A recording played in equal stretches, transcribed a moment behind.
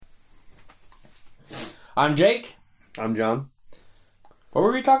I'm Jake. I'm John. What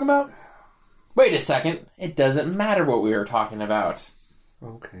were we talking about? Wait a second. It doesn't matter what we were talking about.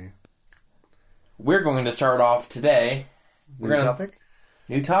 Okay. We're going to start off today. New topic?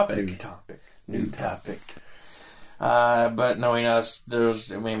 New topic. New topic. New topic. But knowing us,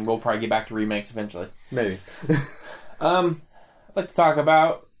 we'll probably get back to remakes eventually. Maybe. I'd like to talk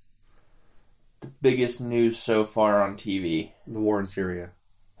about the biggest news so far on TV. The war in Syria.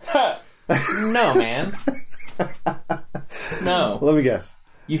 No, man. No. Let me guess.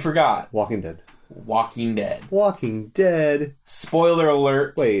 You forgot. Walking Dead. Walking Dead. Walking Dead. Spoiler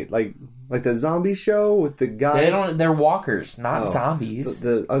alert. Wait, like the zombie show with the guy... They're walkers, not zombies.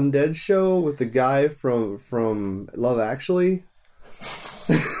 The undead show with the guy from Love Actually?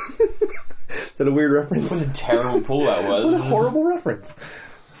 Is that a weird reference? What a terrible pull that was. What a horrible reference.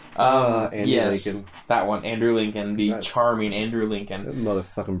 Andy Lincoln. That one. Andrew Lincoln. Charming Andrew Lincoln.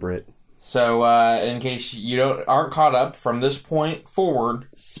 Motherfucking Brit. So, in case you aren't caught up from this point forward,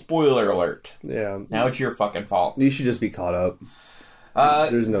 spoiler alert. Yeah. Now it's your fucking fault. You should just be caught up.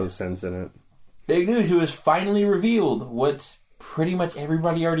 There's no sense in it. Big news, it was finally revealed what pretty much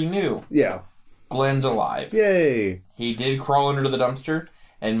everybody already knew. Yeah. Glenn's alive. Yay. He did crawl under the dumpster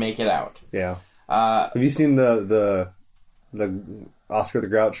and make it out. Yeah. Have you seen the Oscar the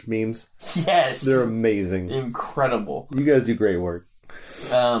Grouch memes? Yes. They're amazing. Incredible. You guys do great work.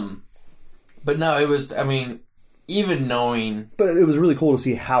 But no, it was, even knowing... But it was really cool to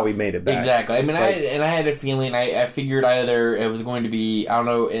see how he made it back. Exactly. I had a feeling, I figured either it was going to be, I don't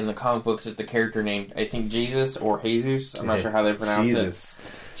know, in the comic books, it's a character named, I think, Jesus or Jesus. I'm not sure how they pronounce it.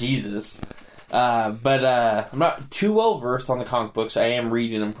 Jesus. But I'm not too well versed on the comic books. I am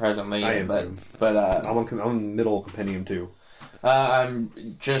reading them presently. I am too. But I'm in middle compendium 2. I'm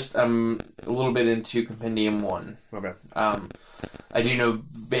a little bit into Compendium 1. Okay. I do know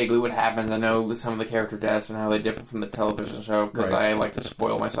vaguely what happens. I know some of the character deaths and how they differ from the television show because I like to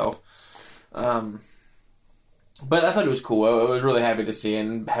spoil myself. But I thought it was cool. I was really happy to see it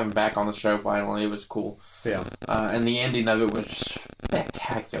and have him back on the show finally. It was cool. Yeah. And the ending of it was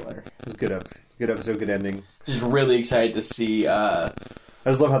spectacular. It was a good episode. Good episode, good ending. Just really excited to see... I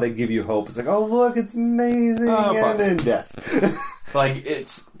just love how they give you hope. It's like, oh, look, it's amazing. And then death. Like,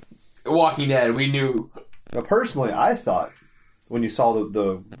 it's Walking Dead. We knew... But personally, I thought, when you saw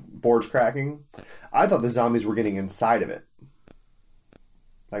the boards cracking, I thought the zombies were getting inside of it.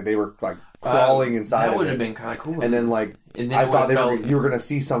 Like, they were, crawling inside of it. That would have been kind of cool. And then, I thought you were going to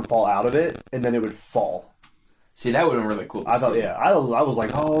see some fall out of it, and then it would fall. See, that would have been really cool to see. I was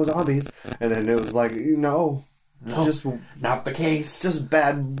like, oh, zombies. And then it was like, no, just not the case. Just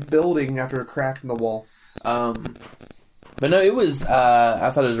bad building after a crack in the wall. But no, it was, I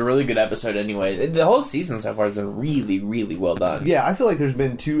thought it was a really good episode anyway. The whole season so far has been really, really well done. Yeah, I feel like there's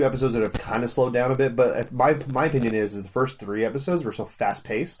been 2 episodes that have kind of slowed down a bit, but my opinion is the first 3 episodes were so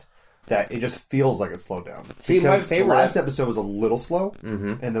fast-paced that it just feels like it slowed down. See, because my favorite... the last episode was a little slow,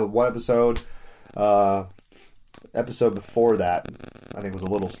 and the one episode before that, I think, was a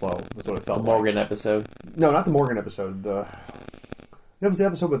little slow. That's what it felt like. The Morgan episode? No, not the Morgan episode. That was the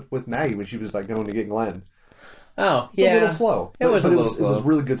episode with Maggie when she was going to get Glenn. Oh, it's a little slow. It was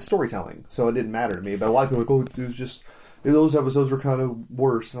really good storytelling, so it didn't matter to me. But a lot of people were like, oh, it was just... Those episodes were kind of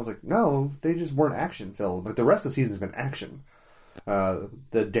worse. And I was like, no, they just weren't action-filled. Like, the rest of the season's been action. The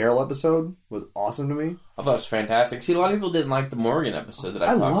Daryl episode was awesome to me. I thought it was fantastic. See, a lot of people didn't like the Morgan episode that I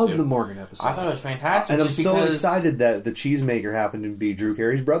talked to. I loved the Morgan episode. I thought it was fantastic. And I'm so excited that the cheesemaker happened to be Drew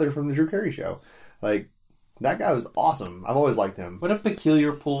Carey's brother from the Drew Carey Show. Like, that guy was awesome. I've always liked him. What a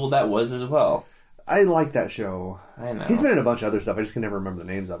peculiar pool that was as well. I like that show. I know. He's been in a bunch of other stuff. I just can never remember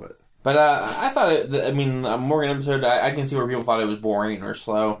the names of it. But I thought the Morgan episode, I can see where people thought it was boring or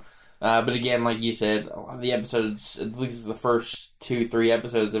slow. But again, like you said, a lot of the episodes, at least the first 2-3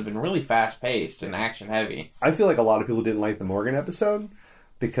 episodes, have been really fast-paced and action-heavy. I feel like a lot of people didn't like the Morgan episode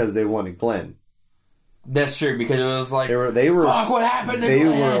because they wanted Glenn. That's true, because it was like, they were fuck, what happened to Glenn? They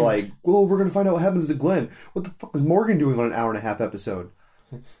were like, well, we're going to find out what happens to Glenn. What the fuck is Morgan doing on an hour-and-a-half episode?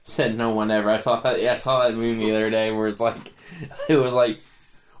 Said no one ever. I saw that meme the other day where it was like,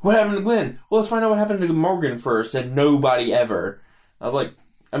 what happened to Glenn? Well, let's find out what happened to Morgan first. Said nobody ever. I was like,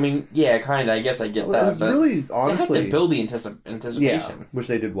 yeah, kind of. I guess I get that. It was really, honestly... They had to build the anticipation. Yeah, which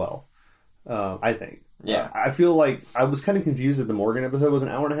they did well, I think. Yeah. I feel like I was kind of confused that the Morgan episode was an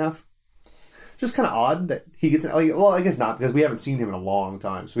hour and a half. Just kind of odd that he gets... well, I guess not, because we haven't seen him in a long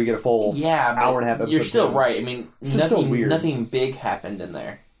time, so we get a full hour and a half episode. You're still right. Nothing big happened in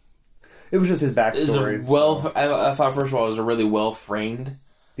there. It was just his backstory. I thought, first of all, it was a really well-framed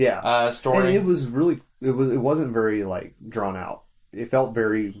story. And it was really... It wasn't very, drawn out. it felt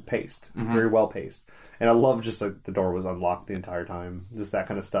very paced, very well paced, and I love just like the door was unlocked the entire time, just that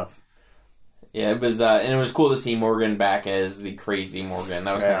kind of stuff. Yeah, it was, and it was cool to see Morgan back as the crazy Morgan.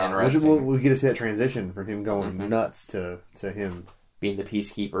 That was kind of interesting. We get to see that transition from him going nuts to him being the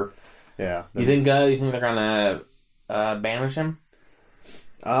peacekeeper. Yeah. You think they're gonna banish him?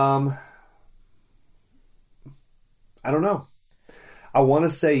 I don't know. I want to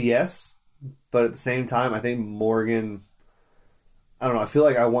say yes, but at the same time, I think Morgan. I don't know. I feel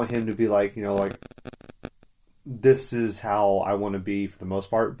like I want him to be like, like, this is how I want to be for the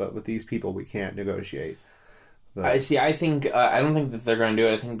most part, but with these people, we can't negotiate. But, I see. I think I don't think that they're going to do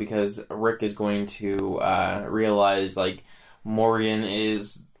it. I think because Rick is going to realize like Morgan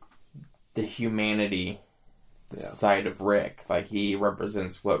is the humanity side of Rick. Like he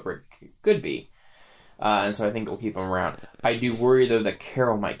represents what Rick could be, and so I think we'll keep him around. I do worry though that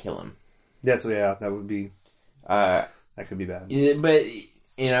Carol might kill him. Yeah. So that would be that could be bad. But.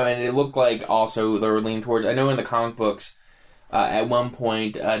 And it looked like also they were leaning towards... I know in the comic books, at one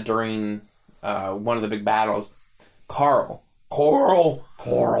point during one of the big battles, Coral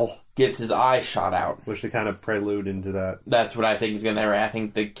gets his eye shot out. Which they kind of prelude into that. That's what I think is going to happen. I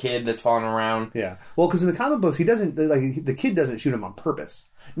think the kid that's falling around... Yeah. Well, because in the comic books, he doesn't... Like, the kid doesn't shoot him on purpose.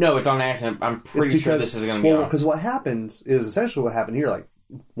 No, it's on accident. I'm pretty sure this is going to be on. Because what happens is essentially what happened here. Like,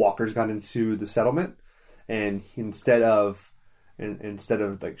 Walker's got into the settlement, and instead of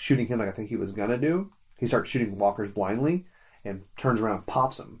like shooting him like I think he was gonna do, he starts shooting walkers blindly and turns around and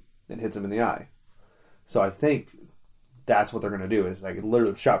pops him and hits him in the eye. So I think that's what they're gonna do is like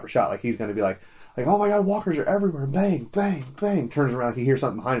literally shot for shot. Like he's gonna be like oh my god, walkers are everywhere, bang, bang, bang. Turns around, like he hears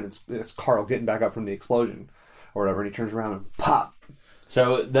something behind him. It's Carl getting back up from the explosion or whatever, and he turns around and pop.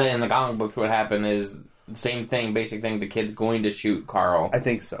 So in the comic book, what happened is the same thing, basic thing. The kid's going to shoot Carl. I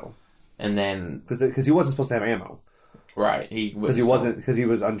think so. And then because he wasn't supposed to have ammo. Right, because he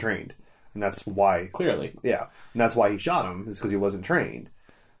was untrained, and that's why clearly, and that's why he shot him is because he wasn't trained,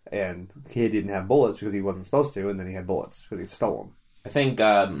 and he didn't have bullets because he wasn't supposed to, and then he had bullets because he stole them. I think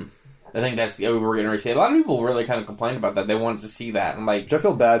that's we were going to say a lot of people really kind of complained about that. They wanted to see that, and like, which I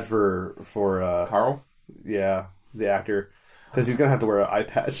feel bad for Carl, the actor, because he's gonna have to wear an eye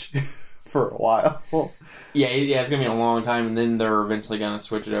patch. For a while. Yeah, it's going to be a long time, and then they're eventually going to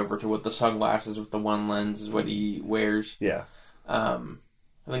switch it over to what the sunglasses with the one lens is what he wears. Yeah. I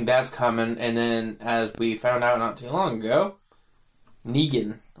think that's coming, and then, as we found out not too long ago,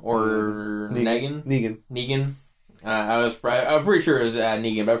 Negan, or Negan. I'm pretty sure it was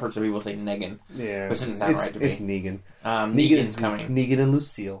Negan, but I've heard some people say Negan. Yeah. Which doesn't sound right to me. It's Negan. Negan's coming. Negan and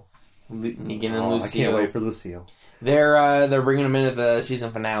Lucille. Negan and Lucille. I can't wait for Lucille. They're bringing him in at the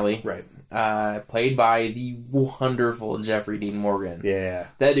season finale. Right. Played by the wonderful Jeffrey Dean Morgan. Yeah.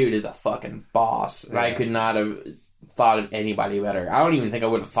 That dude is a fucking boss. And I could not have thought of anybody better. I don't even think I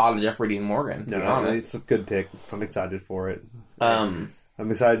would have thought of Jeffrey Dean Morgan, to be honest. It's a good pick. I'm excited for it. I'm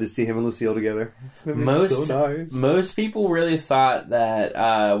excited to see him and Lucille together. It's going to be so nice. Most people really thought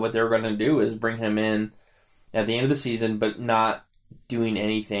that what they were going to do is bring him in at the end of the season, but not doing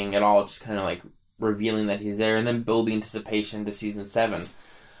anything at all, just kind of like revealing that he's there and then building anticipation to season 7.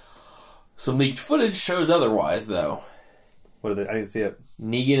 Some leaked footage shows otherwise, though. What are they? I didn't see it.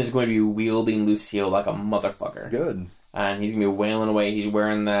 Negan is going to be wielding Lucille like a motherfucker. Good. And he's going to be wailing away. He's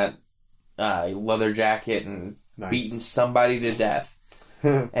wearing that leather jacket and beating somebody to death.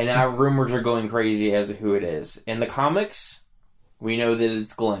 And now rumors are going crazy as to who it is. In the comics, we know that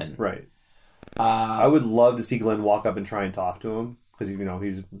it's Glenn. Right. I would love to see Glenn walk up and try and talk to him because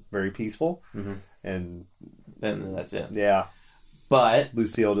he's very peaceful. Mm-hmm. And then that's it. Yeah. But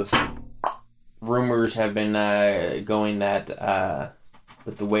Lucille just... Rumors have been going that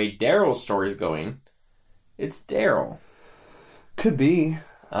with the way Daryl's story is going, it's Daryl. Could be.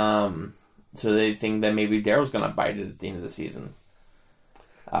 So they think that maybe Daryl's going to bite it at the end of the season.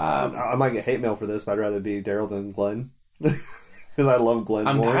 I might get hate mail for this, but I'd rather be Daryl than Glenn. Because I love Glenn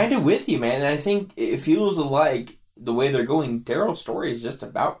I'm more. kind of with you, man. And I think it feels like the way they're going, Daryl's story is just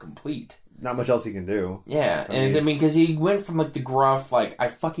about complete. Not much else he can do. Yeah, and because he went from like the gruff, like, I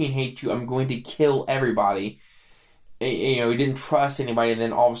fucking hate you, I'm going to kill everybody. He didn't trust anybody, and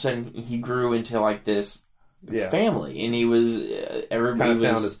then all of a sudden he grew into like this family, and he was everybody kind of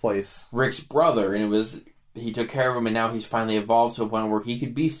was found his place. Rick's brother, and he took care of him, and now he's finally evolved to a point where he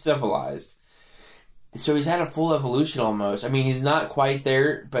could be civilized. So he's had a full evolution almost. I mean, he's not quite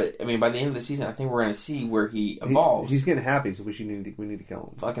there, but I mean, by the end of the season, I think we're going to see where he evolves. He's getting happy, so we need to kill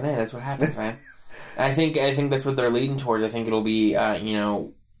him. Fucking A, that's what happens, man. I think that's what they're leading towards. I think it'll be,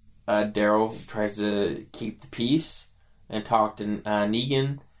 Daryl tries to keep the peace and talk to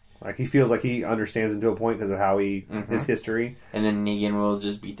Negan, Like, he feels like he understands him to a point because of how his history. And then Negan will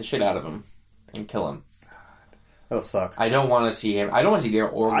just beat the shit out of him and kill him. That'll suck. I don't want to see him. I don't want to see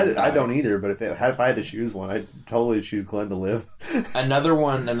Daryl or I don't either, but if I had to choose one, I'd totally choose Glenn to live. Another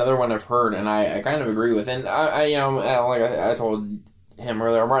one I've heard, and I kind of agree with. And I told him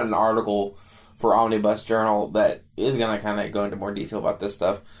earlier, I'm writing an article for Omnibus Journal that is going to kind of go into more detail about this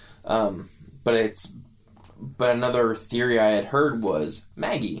stuff. But another theory I had heard was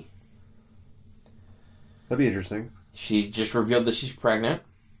Maggie. That'd be interesting. She just revealed that she's pregnant.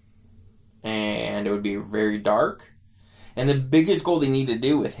 And it would be very dark. And the biggest goal they need to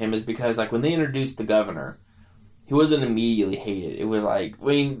do with him is because, like, when they introduced the governor, he wasn't immediately hated. It was like,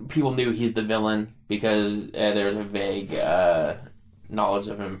 people knew he's the villain because there's a vague knowledge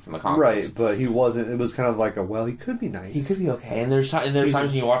of him from the comics. Right, but he wasn't. It was kind of like he could be nice. He could be okay. And there's times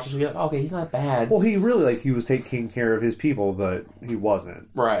when you watch this and you're like, okay, he's not bad. Well, he really, he was taking care of his people, but he wasn't.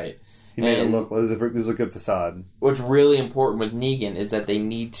 Right. He made it look, it was a good facade. What's really important with Negan is that they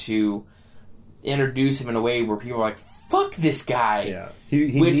need to introduce him in a way where people are like, fuck this guy. Yeah.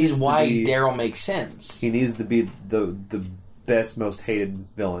 Which is why Daryl makes sense. He needs to be the best, most hated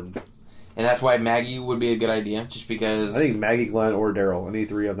villain. And that's why Maggie would be a good idea, just because... I think Maggie, Glenn, or Daryl, any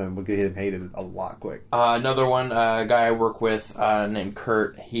three of them would get him hated a lot quick. Another one, a guy I work with named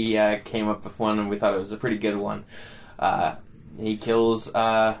Kurt, he came up with one and we thought it was a pretty good one. He kills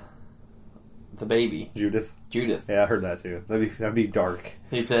the baby. Judith. Yeah, I heard that too. That'd be dark.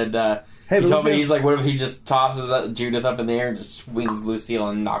 He said... he told me, he's like, what if he just tosses Judith up in the air and just swings Lucille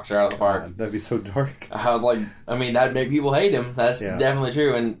and knocks her out of the park? God, that'd be so dark. I was like, that'd make people hate him. That's definitely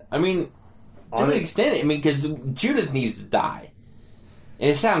true. And, to an extent, because Judith needs to die. And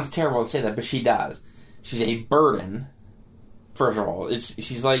it sounds terrible to say that, but she does. She's a burden, first of all.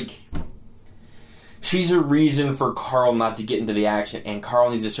 She's a reason for Carl not to get into the action, and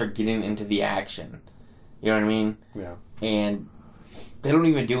Carl needs to start getting into the action. You know what I mean? Yeah. And they don't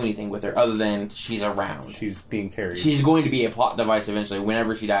even do anything with her other than she's around. She's being carried. She's going to be a plot device eventually.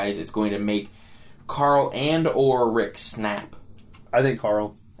 Whenever she dies, it's going to make Carl and or Rick snap. I think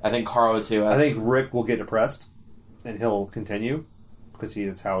Carl too. I think Rick will get depressed, and he'll continue because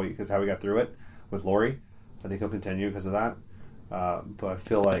that's how he got through it with Lori. I think he'll continue because of that. But I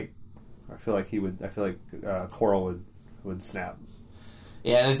feel like Coral would snap.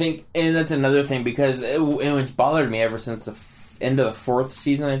 Yeah, and that's another thing because it's bothered me ever since the end of the 4th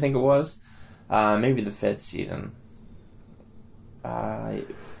season. I think it was, maybe the 5th season. It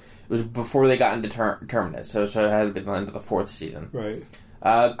was before they got into Terminus, so it has been the end of the 4th season. Right.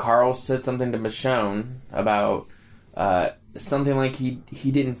 Carl said something to Michonne about something like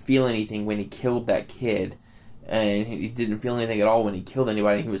he didn't feel anything when he killed that kid, and he didn't feel anything at all when he killed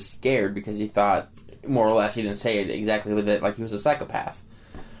anybody. He was scared because he thought, more or less, he didn't say it exactly with it, like he was a psychopath.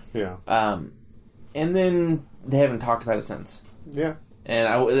 Yeah. And then they haven't talked about it since. Yeah. And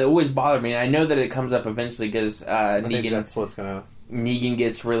it always bothered me. And I know that it comes up eventually because Negan. That's what's gonna. Negan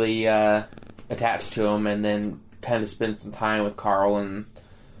gets really attached to him, and then kind of spends some time with Carl, and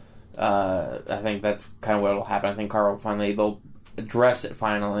I think that's kind of what will happen. I think Carl they'll address it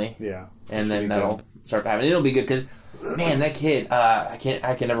finally. Yeah. And then that'll start to happen. It'll be good because, man, that kid. I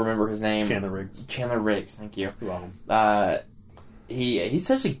can never remember his name. Chandler Riggs. Thank you. You're welcome. He's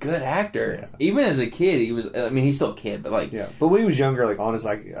such a good actor. Yeah. Even as a kid, he was. He's still a kid, but yeah. But when he was younger,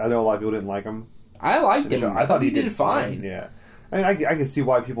 honestly, I know a lot of people didn't like him. I liked him. I thought he did fine. Yeah. I can see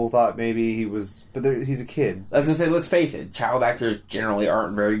why people thought maybe he was, but he's a kid. As I say, let's face it, child actors generally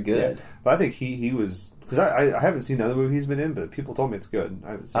aren't very good. Yeah. But I think he was, because I haven't seen the other movie he's been in, but people told me it's good.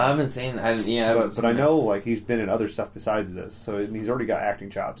 I haven't seen it. But I know he's been in other stuff besides this, so he's already got acting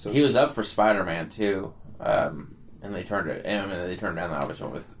chops. So he was up for Spider-Man too, and they turned it. They turned down the obvious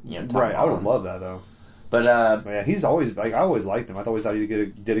one with Tom right. Holland. I would have loved that though. But yeah, he's always I always liked him. I always thought he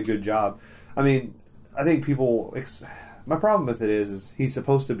did a good job. I think people. My problem with it is he's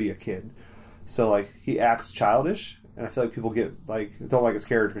supposed to be a kid, so he acts childish, and I feel like people don't like his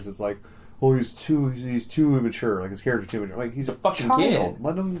character because it's he's too immature, his character's too immature. He's a fucking child. kid.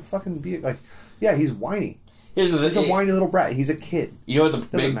 Let him fucking be yeah, he's whiny. He's a whiny little brat. He's a kid. You know what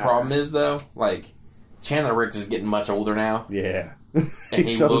the big problem is though? Chandler Riggs is getting much older now. Yeah, and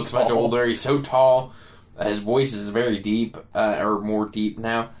he looks much older. He's so tall. His voice is very deep, or more deep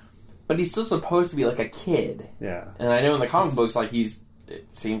now. But he's still supposed to be a kid. Yeah. And I know in the comic books, it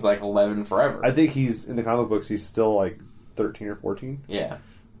seems like 11 forever. I think in the comic books, he's still 13 or 14. Yeah.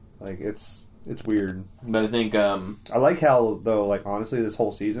 It's weird. But I think, I like how, though, honestly, this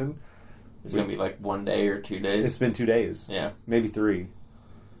whole season. It's going to be 1 day or 2 days. It's been 2 days. Yeah. Maybe 3.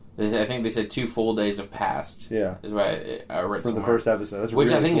 I think they said 2 full days have passed. Yeah. Is what I read for the first episode. That's which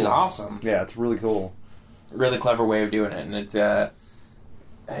really I think cool. is awesome. Yeah, it's really cool. Really clever way of doing it. And it's,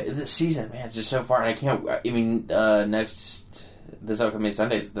 this season, man, it's just so far. And this upcoming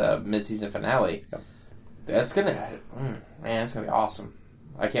Sunday is the mid-season finale. Yep. That's going to, it's going to be awesome.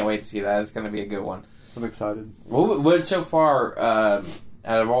 I can't wait to see that. It's going to be a good one. I'm excited. What so far, out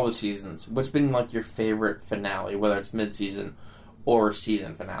of all the seasons, what's been like your favorite finale, whether it's mid-season or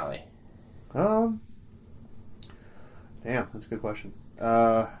season finale? Damn, that's a good question.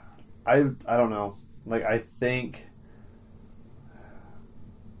 I don't know. Like, I think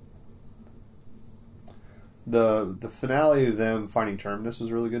the finale of them finding terminus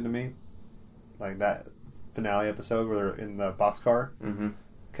was really good to me. Like that finale episode where they're in the boxcar.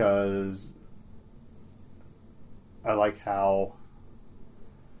 Because I like how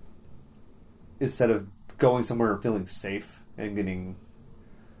instead of going somewhere and feeling safe and getting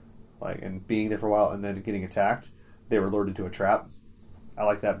and being there for a while and then getting attacked, they were lured into a trap. I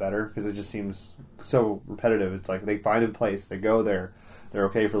like that better because it just seems so repetitive. It's like they find a place, they go there, they're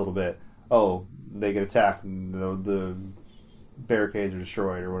okay for a little bit. Oh, they get attacked and the barricades are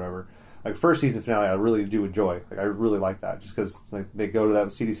destroyed or whatever. Like first season finale, I really do enjoy. Like I really like that just because they go to that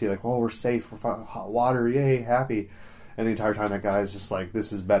CDC like, oh, we're safe, we're finding hot water, yay, happy. And the entire time that guy's just like,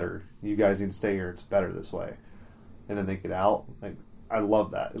 this is better. You guys need to stay here. It's better this way. And then they get out. Like I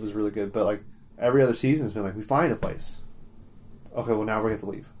love that. It was really good. But like every other season has been like, we find a place. Okay, well now we have to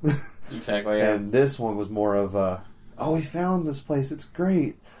leave. Exactly. Yeah. And this one was more of oh, we found this place. It's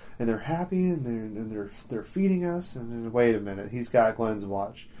great, and they're happy, and they're feeding us. And then, wait a minute, he's got Glenn's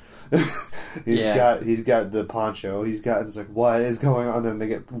watch. he's got the poncho. It's like, what is going on? Then they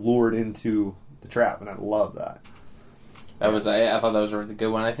get lured into the trap, and I love that. I thought that was a really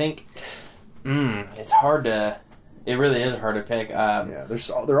good one. I think it's hard to. It really is hard to pick.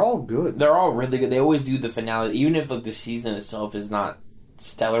 They're all good. They're all really good. They always do the finale, even if the season itself is not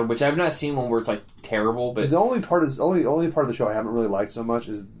stellar. Which I've not seen one where it's terrible. But the only part of the show I haven't really liked so much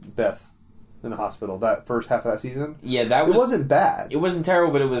is Beth in the hospital. That first half of that season, it wasn't bad. It wasn't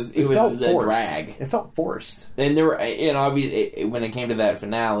terrible, but it was a drag. It felt forced. And obviously when it came to that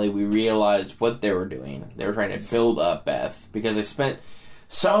finale, we realized what they were doing. They were trying to build up Beth because they spent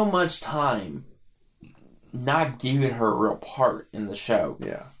so much time not giving her a real part in the show.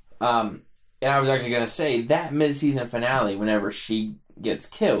 Yeah. And I was actually going to say that mid-season finale, whenever she gets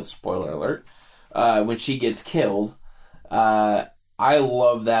killed, spoiler alert, when she gets killed, I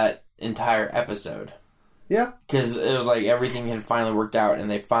love that entire episode. Yeah. Because it was like everything had finally worked out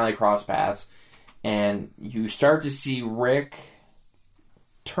and they finally crossed paths. And you start to see Rick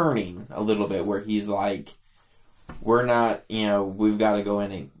turning a little bit where he's like, we're not, we've got to go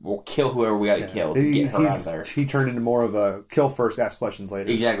in and we'll kill whoever we got to kill to get her out of there. He turned into more of a kill first, ask questions later.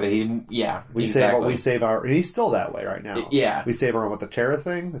 Exactly. We save our, and he's still that way right now. Yeah. We save our own with the Tara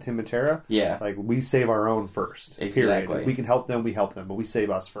thing, with him and Tara. Yeah. Like, we save our own first. Exactly. Period. If we can help them, we help them, but we save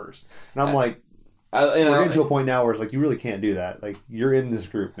us first. And I'm we're getting to a point now where it's like, you really can't do that. Like, you're in this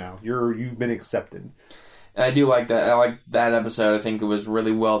group now. You've been accepted. And I do like that. I like that episode. I think it was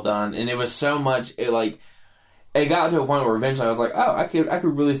really well done. And it was so much, it got to a point where eventually I was like, oh, I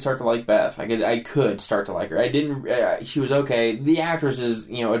could really start to like Beth. I could start to like her. I didn't. She was okay. The actress is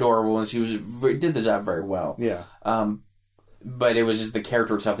adorable and she did the job very well. Yeah. But it was just the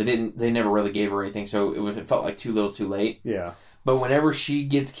character itself. They never really gave her anything, so it felt like too little, too late. Yeah. But whenever she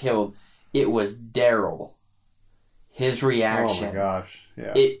gets killed, it was Daryl. His reaction. Oh my gosh.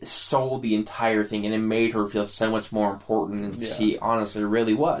 Yeah. It sold the entire thing and it made her feel so much more important than she honestly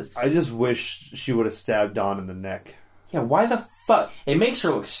really was. I just wish she would have stabbed Dawn in the neck. Yeah, why the fuck? It makes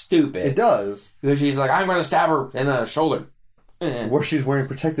her look stupid. It does. Because she's like, I'm going to stab her in the shoulder. Where she's wearing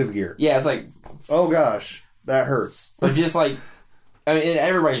protective gear. Yeah, it's like... Oh gosh, that hurts. But just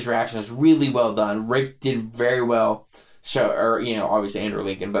everybody's reaction is really well done. Rick did very well. Obviously Andrew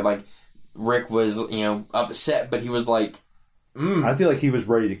Lincoln, but Rick was, upset, but he was like, I feel like he was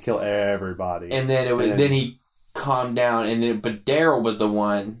ready to kill everybody. And then then he calmed down, but Daryl was the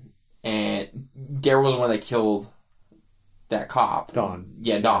one, and Daryl was the one that killed that cop. Dawn.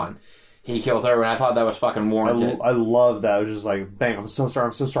 Yeah, Dawn. He killed her, and I thought that was fucking warranted. I love that. It was just like, bang, I'm so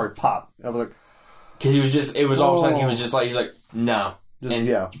sorry, pop. I was like... Because all of a sudden, he was just like, no.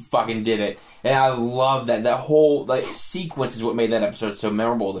 Fucking did it. And I love that. That whole sequence is what made that episode so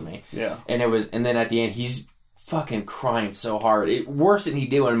memorable to me. Yeah. And then at the end, he's fucking crying so hard. Worse than he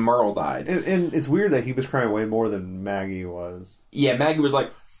did when Merle died. And it's weird that he was crying way more than Maggie was. Yeah, Maggie was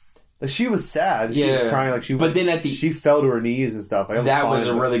like... She was sad. She was crying like she... But then she fell to her knees and stuff. That was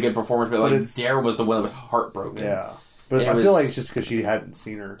a really good performance. But Daryl was the one that was heartbroken. Yeah. But I feel like it's just because she hadn't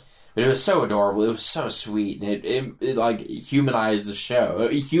seen her. But it was so adorable. It was so sweet. And it like humanized the show.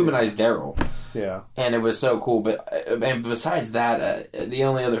 It humanized Daryl. Yeah. And it was so cool. But and besides that, the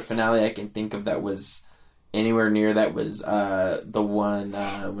only other finale I can think of that was anywhere near that was the one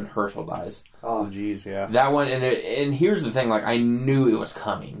when Herschel dies. Oh, jeez, yeah. That one, and here's the thing, like, I knew it was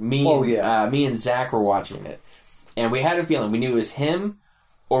coming. Me and Zach were watching it. And we had a feeling. We knew it was him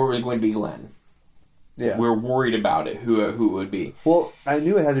or it was going to be Glenn. Yeah. We were worried about it, who it would be. Well, I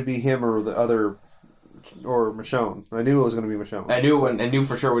knew it had to be him or the other, or Michonne. I knew it was going to be Michonne. I knew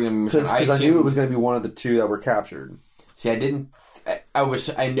for sure it was going to be Michonne. Because I knew it was going to be one of the two that were captured. See, I didn't... I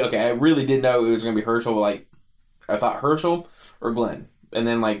really did know it was going to be Herschel. Like, I thought Herschel or Glenn. And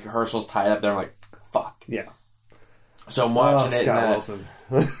then, like, Herschel's tied up there. I'm like, fuck. Yeah. So I'm watching it. Scott Wilson.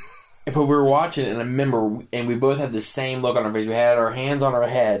 But we were watching it, and I remember, and we both had the same look on our face. We had our hands on our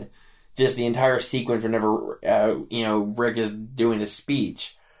head, just the entire sequence whenever, Rick is doing his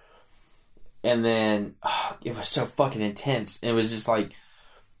speech. And then, it was so fucking intense. It was just like,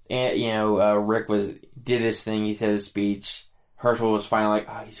 Rick did his thing, he said his speech. Herschel was finally like,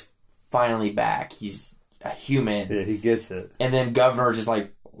 oh, he's finally back. He's a human. Yeah, he gets it. And then Governor's just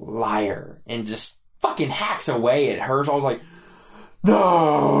like, liar, and just fucking hacks away at Herschel. I was like,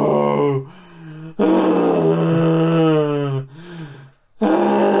 no!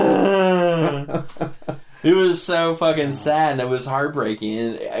 It was so fucking sad, and it was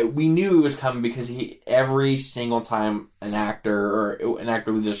heartbreaking. And we knew it was coming because every single time an actor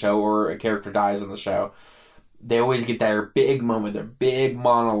leaves a show or a character dies on the show, they always get their big moment, their big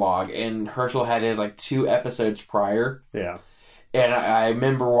monologue. And Herschel had his 2 episodes prior. Yeah. And I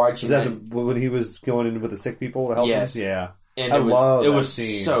remember watching... Is that when he was going in with the sick people to help him? Yeah. And it was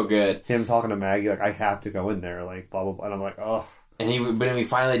so good. Him talking to Maggie, like, I have to go in there, like, blah, blah, blah. And I'm like, oh. And he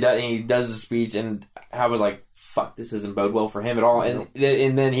finally does, and he does the speech, and I was like, fuck, this doesn't bode well for him at all. And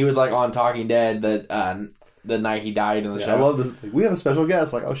then he was, like, on Talking Dead the night he died in the show. I love this. Like, we have a special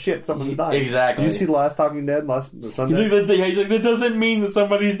guest. Like, oh, shit, someone's died. Exactly. Did you see the last Talking Dead last Sunday? He's like, that doesn't mean that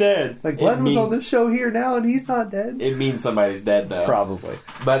somebody's dead. Like, Glenn was on this show here now, and he's not dead. It means somebody's dead, though. Probably.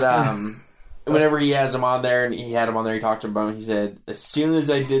 But, whenever he has him on there, and he had him on there, he talked to him, and he said, as soon as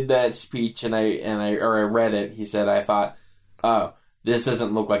I did that speech and I read it, he said, I thought, oh, this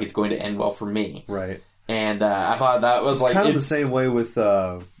doesn't look like it's going to end well for me. Right. And I thought that was kind of the same way with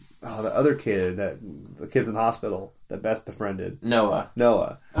the other kid, the kid from the hospital that Beth befriended. Noah.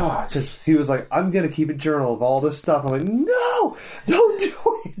 Oh, because he was like, I'm going to keep a journal of all this stuff. I'm like, no, don't do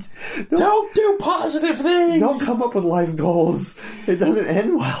it. Don't do positive things. Don't come up with life goals. It doesn't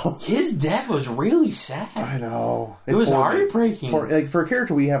end well. His death was really sad. I know. It was heartbreaking. Like, for a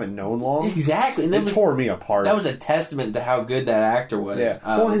character we haven't known long. Exactly. And it tore me apart. That was a testament to how good that actor was.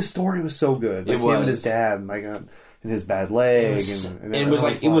 Yeah. His story was so good. Like, him and his dad, like, and his bad leg. It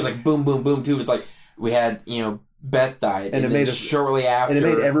was like boom, boom, boom, too. It was like, we had, Beth died, and it made shortly after, and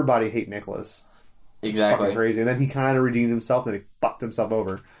it made everybody hate Nicholas. Exactly, fucking crazy. And then he kind of redeemed himself, and he fucked himself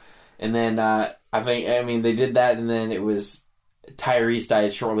over. And then they did that, and then it was Tyrese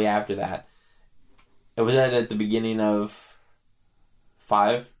died shortly after that. It was at the beginning of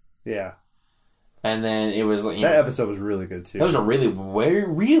 5. Yeah, and then it was that episode was really good too. That was a really,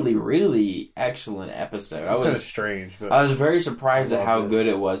 really, really excellent episode. It was kind of strange, but I was very surprised at how good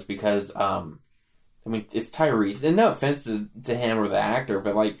it was because. It's Tyrese. And no offense to him or the actor,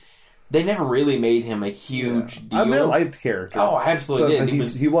 but, they never really made him a huge deal. I mean, I liked the character. Oh, I absolutely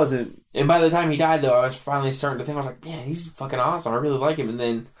did. He wasn't... And by the time he died, though, I was finally starting to think, I was like, man, he's fucking awesome. I really like him. And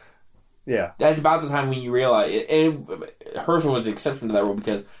then... Yeah. That's about the time when you realize... And Herschel was the exception to that rule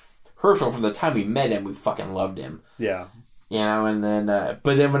because Herschel, from the time we met him, we fucking loved him. Yeah. And then...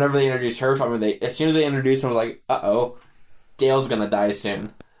 but then whenever they introduced Herschel, as soon as they introduced him, I was like, uh-oh, Dale's gonna die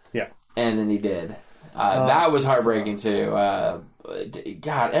soon. Yeah. And then he did. That was heartbreaking too.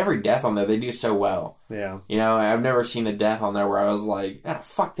 God, every death on there, they do so well. Yeah. I've never seen a death on there where I was like,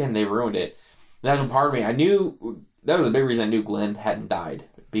 fuck them, they ruined it. And that's one part of me. I knew, that was a big reason I knew Glenn hadn't died.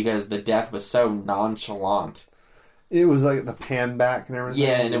 Because the death was so nonchalant. It was like the pan back and everything.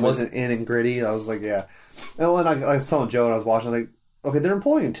 Yeah, and it wasn't in and gritty. I was like, yeah. And when I was telling Joe when I was watching, I was like, okay, they're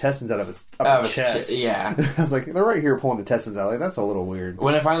pulling intestines out of his chest. Yeah. I was like, they're right here pulling intestines out. Like, that's a little weird.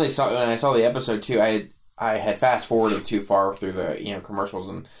 When I saw the episode too, I had fast forwarded too far through the commercials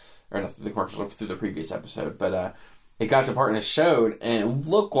or not the commercials through the previous episode, but it got to a part and it showed and it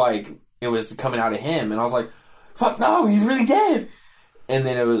looked like it was coming out of him, and I was like, fuck no, he's really dead. And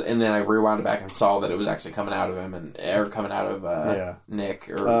then I rewound it back and saw that it was actually coming out of him or coming out of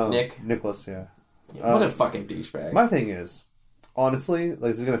Nicholas. Yeah. What a fucking douchebag. My thing is, honestly,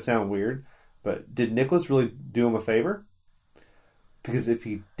 this is gonna sound weird, But did Nicholas really do him a favor? Because if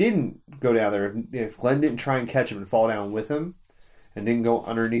he didn't go down there, if Glenn didn't try and catch him and fall down with him, and didn't go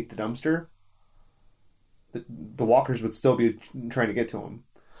underneath the dumpster, the walkers would still be trying to get to him.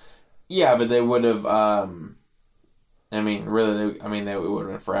 Yeah, but they would have. They would have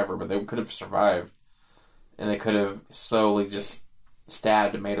been forever, but they could have survived, and they could have slowly just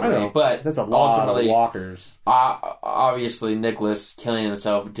stabbed and made away. But that's a lot of walkers. Obviously, Nicholas killing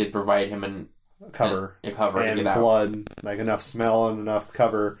himself did provide him a cover to and get out. Blood, like enough smell and enough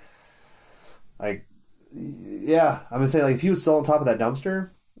cover. Like, yeah, I'm gonna say, like, if he was still on top of that dumpster,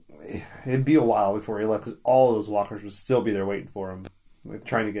 it'd be a while before he left, because all those walkers would still be there waiting for him, like,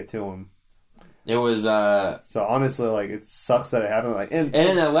 trying to get to him. It was so honestly, like, it sucks that it happened. Like, and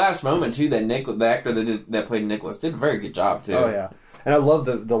in that last moment too, that the actor that played Nicholas did a very good job too. Oh yeah, and I love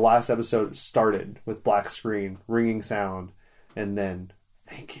the last episode started with black screen, ringing sound, and then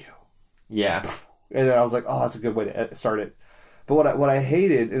thank you. Yeah, and then I was like, oh, that's a good way to start it. But what I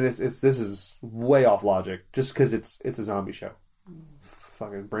hated, and this is way off logic, just because it's a zombie show.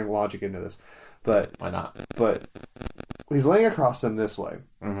 Fucking bring logic into this, but why not? But he's laying across him this way.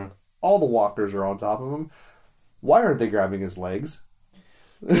 Mm-hmm. All the walkers are on top of him. Why aren't they grabbing his legs?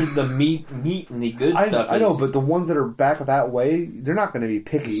 The meat and the good stuff. I know, but the ones that are back that way, they're not going to be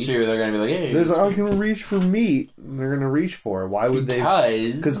picky. It's true. They're going to be like, hey. There's like, I can reach for meat. And they're going to reach for it. Why would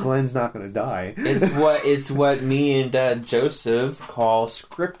they? Because Glenn's not going to die. It's what me and Joseph call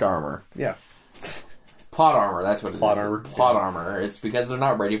script armor. Yeah. Plot armor. That's what it is. Plot armor. Plot armor. It's because they're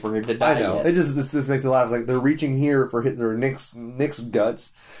not ready for him to die. I know. Yet. It just this makes me laugh. It's like they're reaching here for their Nick's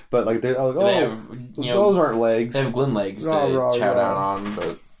guts, but like they're like, those aren't legs. They have Glenn legs to chow down on,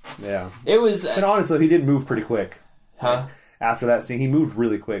 but yeah, it was. And honestly, he did move pretty quick. Huh? After that scene, he moved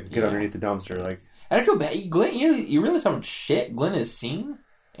really quick to get underneath the dumpster. Like, and I feel bad. Glenn, you realize how much shit Glenn has seen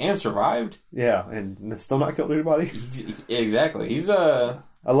and survived. Yeah, and still not killed anybody. Exactly. He's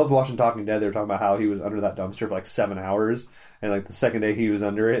I loved watching Talking Dead. They were talking about how he was under that dumpster for like 7 hours, and like the second day he was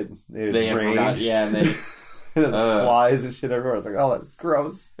under it, it rained. And they and flies and shit everywhere. I was like, oh, that's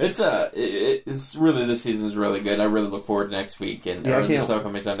gross. It's really, this season is really good. I really look forward to next week and this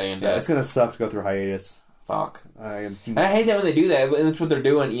upcoming Sunday. And it's gonna suck to go through hiatus. Fuck. And I hate that when they do that. And that's what they're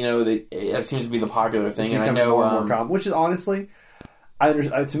doing. You know, that seems to be the popular thing. And I know more and more common, which is honestly,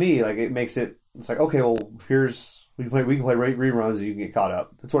 to me, like, it makes it. It's like, okay, well, we can play reruns and you can get caught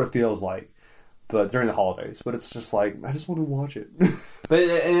up. That's what it feels like. But during the holidays, but it's just like, I just want to watch it. But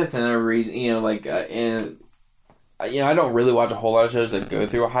and that's another reason, I don't really watch a whole lot of shows that go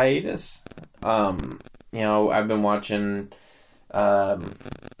through a hiatus. I've been watching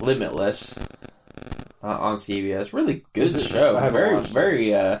Limitless on CBS. Really good show.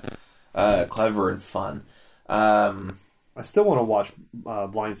 Very clever and fun. I still want to watch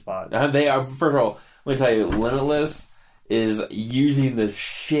Blind Spot. They are. First of all, let me tell you, Limitless is using the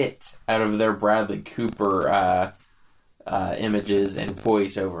shit out of their Bradley Cooper images and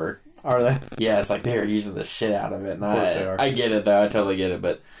voiceover. Are they? Yeah, it's like they're using the shit out of it. And of course they are. I get it though. I totally get it.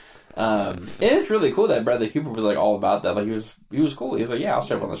 But and it's really cool that Bradley Cooper was like all about that. Like he was cool. He was like, yeah, I'll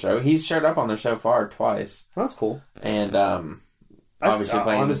show up on the show. He's showed up on there so far twice. That's cool. And obviously,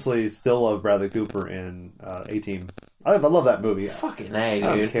 I honestly still love Bradley Cooper in A-Team. I love that movie. Fucking A, dude.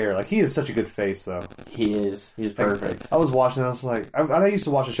 I don't care. Like, he is such a good face, though. He is. He's perfect. I was watching, I was like, I used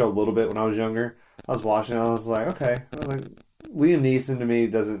to watch the show a little bit when I was younger. I was watching, I was like, okay. I was like, Liam Neeson to me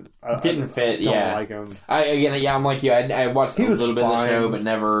didn't fit. I don't like him. I'm like you. I watched a little bit of the show, but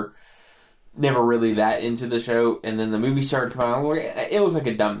never really that into the show. And then the movie started coming out. It was like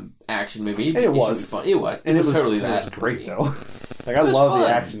a dumb action movie. It was fun. It was. It was totally that. It was great though. Like, I love the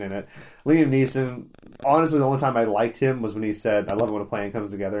action in it. Liam Neeson. Honestly, the only time I liked him was when he said, "I love it when a plan comes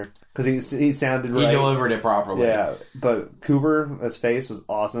together," because he sounded right. He delivered it properly. Yeah, but Cooper, his face was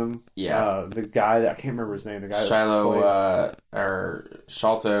awesome. Yeah, the guy that I can't remember his name. The guy or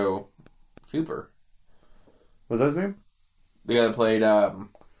Shalto Cooper. Was that his name? The guy that played the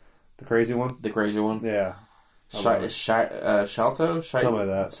crazy one. The crazy one. Yeah. Shalto? Something like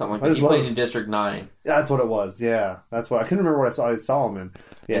that. Something like that. He played in District 9. That's what it was, yeah. That's what I couldn't remember what I saw him in.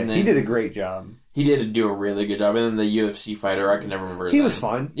 Yeah, he did a great job. He did do a really good job. And then the UFC fighter, I can never remember his name. Was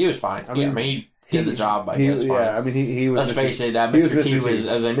fine. He was fine. I mean, he did the job, I guess. Yeah, I mean, he was. Let's face it,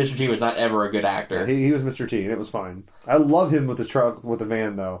 Mr. T was not ever a good actor. Yeah, he was Mr. T, and it was fine. I love him with the truck, with the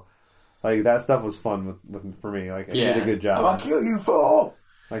van, though. Like, that stuff was fun for me. Like, he did a good job. I'll kill you, fool!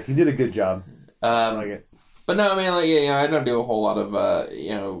 Like, he did a good job. I like it. But no, I mean, like, I don't do a whole lot of,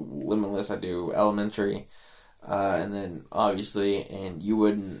 Limitless. I do Elementary, and then, obviously, and you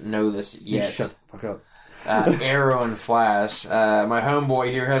wouldn't know this yet. Shut the fuck up. Arrow and Flash. My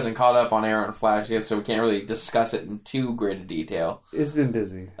homeboy here hasn't caught up on Arrow and Flash yet, so we can't really discuss it in too great a detail. It's been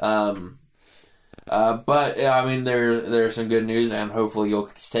busy. But I mean, there's some good news, and hopefully you'll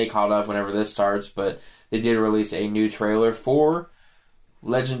stay caught up whenever this starts. But they did release a new trailer for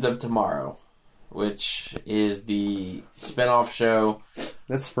Legends of Tomorrow, which is the spinoff show.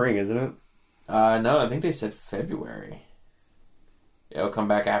 That's spring, isn't it? No, I think they said February. It'll come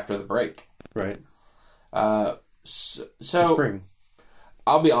back after the break. Right. So spring.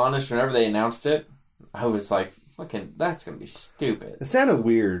 I'll be honest. Whenever they announced it, I was like, "Fucking, that's gonna be stupid." It sounded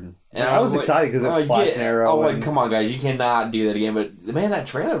weird. And I was excited because it's Flash and Arrow. Like, come on, guys, you cannot do that again. But man, that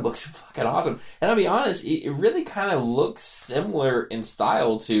trailer looks fucking awesome. And I'll be honest, it really kind of looks similar in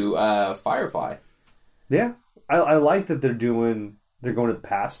style to Firefly. Yeah, I like that they're going to the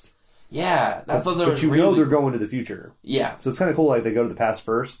past. Yeah, I thought but you know they're going to the future. Yeah, so it's kind of cool. Like they go to the past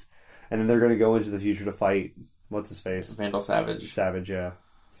first, and then they're going to go into the future to fight what's his face, Vandal Savage. Yeah.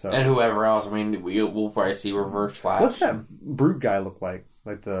 So and whoever else. I mean, we'll probably see Reverse Flash. What's that brute guy look like?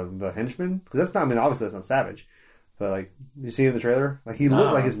 Like the henchman? Because that's not. I mean, obviously that's not Savage, but like you see him in the trailer. Like he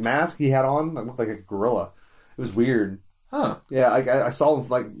looked like his mask he had on. Like, looked like a gorilla. It was weird. Huh? Yeah, I saw him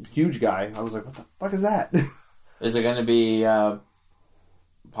like huge guy. I was like, what the fuck is that? Is it going to be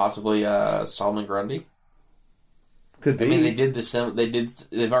possibly Solomon Grundy? Could be. I mean,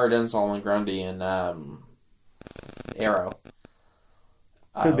 they've already done Solomon Grundy in Arrow.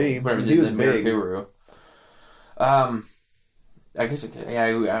 Could be. He was big. I guess it could.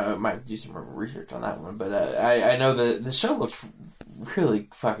 Yeah, I might do some research on that one, but I know the show looks really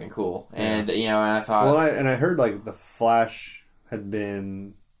fucking cool, and and I thought. Well, I heard like the Flash had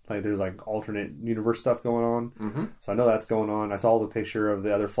been like there's like alternate universe stuff going on, so I know that's going on. I saw the picture of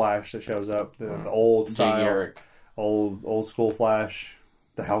the other Flash that shows up, the old style, Jay Garrick. old school Flash,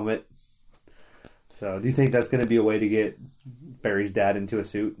 the helmet. So, do you think that's going to be a way to get Barry's dad into a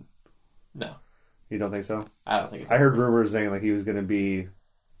suit? No. You don't think so? I don't think so. I heard rumors saying like he was going to be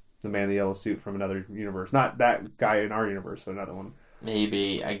the man in the yellow suit from another universe. Not that guy in our universe, but another one.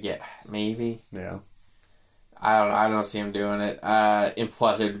 Maybe. Yeah. I don't see him doing it. And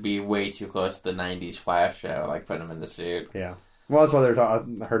plus, it would be way too close to the 90s Flash show, like putting him in the suit. Yeah. Well, that's why they were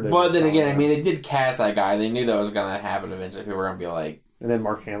talking. I heard. But then again, I mean, they did cast that guy. They knew that was going to happen eventually. People were going to be like... And then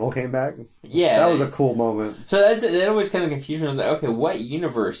Mark Hamill came back. Yeah. That was a cool moment. So that always kind of confused me. I was like, okay, what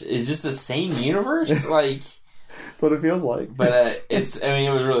universe? Is this the same universe? Like... That's what it feels like. But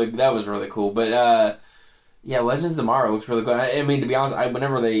that was really cool. But Legends of Tomorrow looks really good. I mean, to be honest,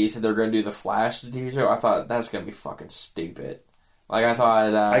 whenever they said they were going to do the Flash TV show, I thought that's going to be fucking stupid. Like I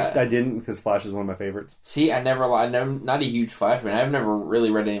thought, I didn't because Flash is one of my favorites. See, I'm not a huge Flash fan. I've never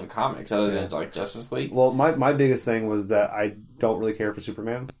really read any of the comics other than like Justice League. Well, my biggest thing was that I don't really care for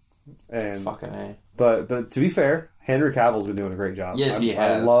Superman, and fucking A. But to be fair, Henry Cavill's been doing a great job. Yes, he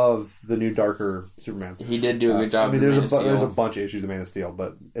has. I love the new darker Superman. He did do a good job. I mean, there's a bunch of issues with Man of Steel,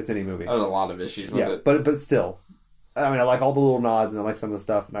 but it's any movie. There's a lot of issues with it. But still, I mean, I like all the little nods and I like some of the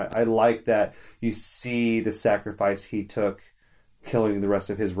stuff, and I like that you see the sacrifice he took, killing the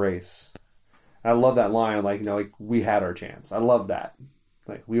rest of his race. I love that line, like we had our chance. I love that.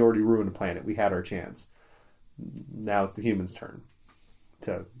 Like we already ruined the planet. We had our chance. Now it's the humans' turn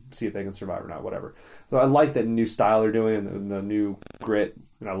to see if they can survive or not. Whatever. So I like that new style they're doing and the new grit,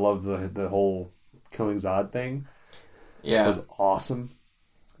 and I love the whole killing Zod thing. Yeah, it was awesome.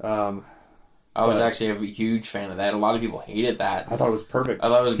 I was actually a huge fan of that. A lot of people hated that. I thought it was perfect. I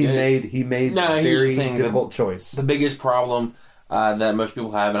thought it was good. He made a very difficult choice. The biggest problem that most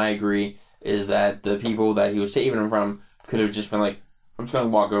people have, and I agree, is that the people that he was saving him from could have just been like, I'm just going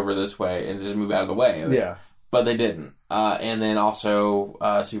to walk over this way and just move out of the way. Yeah. But they didn't. And then also,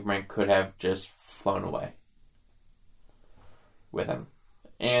 Superman could have just flown away with him.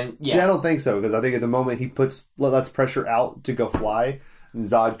 And yeah. See, I don't think so, because I think at the moment he lets pressure out to go fly,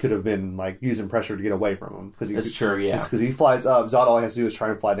 Zod could have been like using pressure to get away from him. That's true, yeah. Because he flies up, Zod all he has to do is try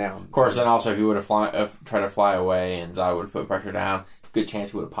and fly down. Of course, and also if he would have tried to fly away and Zod would have put pressure down, good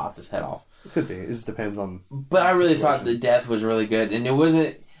chance he would have popped his head off. It could be. It just depends on. But I really thought the death was really good, and it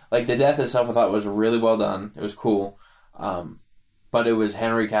wasn't like the death itself. I thought was really well done. It was cool, but it was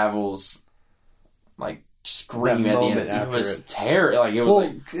Henry Cavill's like scream at the end. It was terrible. Like it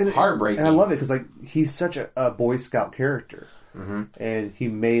was heartbreaking. And I love it because like he's such a Boy Scout character. Mm-hmm. And he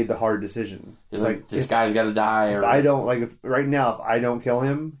made the hard decision. It's like this guy's got to die. If I don't right now, if I don't kill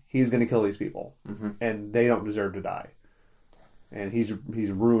him, he's going to kill these people, and they don't deserve to die. And he's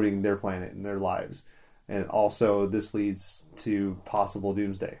ruining their planet and their lives, and also this leads to possible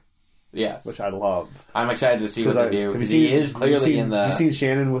doomsday. Yes, which I love. I'm excited to see what they do because he is clearly in the. You've seen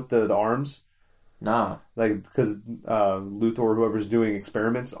Shannon with the arms. Nah. Like, because Luthor or whoever's doing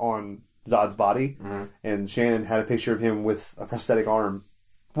experiments on Zod's body, and Shannon had a picture of him with a prosthetic arm.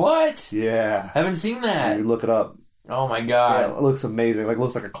 What? Yeah. Haven't seen that. You look it up. Oh my god. Yeah, it looks amazing. Like, it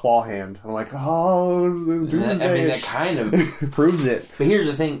looks like a claw hand. I'm like, oh, Doomsday. I mean, that kind of proves it. But here's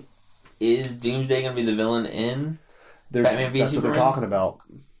the thing. Is Doomsday going to be the villain in Batman v That's Superman? what they're talking about.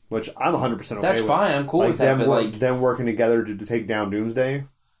 Which I'm 100% okay with. That's fine. I'm cool with that. But them working together to take down Doomsday.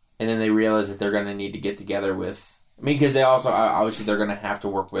 And then they realize that they're going to need to get together with... I mean, because they also... Obviously, they're going to have to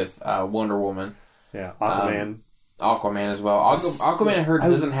work with Wonder Woman. Yeah, Aquaman. Aquaman as well. Aquaman, I heard,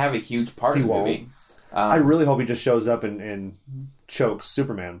 doesn't have a huge part in the movie. I really hope he just shows up and chokes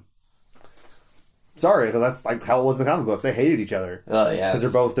Superman. Sorry, that's like how it was in the comic books. They hated each other. Oh yeah,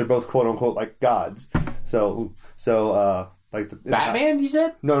 because they're both quote unquote like gods. So like the Batman. You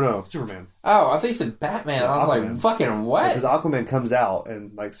said no Superman. Oh, I think you said Batman. I was like, fucking what? Because Aquaman comes out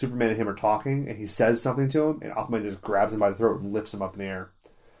and like Superman and him are talking, and he says something to him, and Aquaman just grabs him by the throat and lifts him up in the air,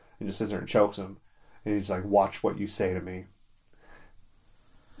 and just sits there and chokes him, and he's like, "Watch what you say to me."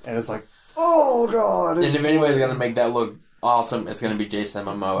 And it's like, oh god! And if anybody's gonna make that look awesome, it's gonna be Jason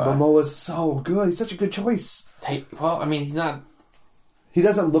Momoa. Momoa's so good. He's such a good choice. Well, I mean, he's not. He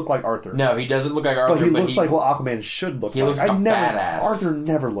doesn't look like Arthur. No, he doesn't look like Arthur. But he looks like what Aquaman should look like. He looks like a badass. Arthur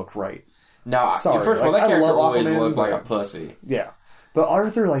never looked right. No, sorry. First of all, that character always Aquaman, looked like a pussy. Yeah, but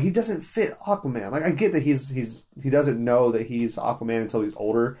Arthur, like, he doesn't fit Aquaman. Like, I get that he doesn't know that he's Aquaman until he's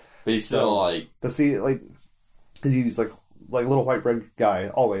older. But he's still like. But see, like, because he's like little white bread guy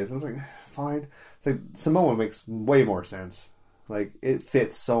always. And it's like fine. It's like Samoa makes way more sense. Like, it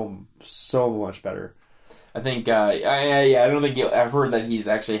fits so much better. I think, I don't think I've heard that he's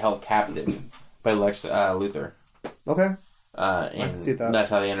actually held captive by Lex Luthor. Okay. I can see that. That's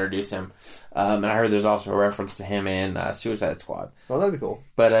how they introduce him. And I heard there's also a reference to him in Suicide Squad. Well, that'd be cool.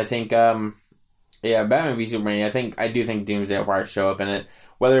 But I think, Batman v Superman, I do think Doomsday will probably show up in it.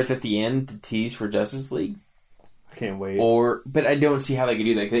 Whether it's at the end to tease for Justice League. I can't wait. But I don't see how they could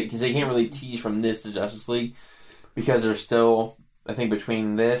do that, because they can't really tease from this to Justice League, because there's still, I think,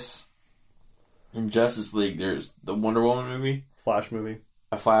 between this and Justice League, there's the Wonder Woman movie. Flash movie.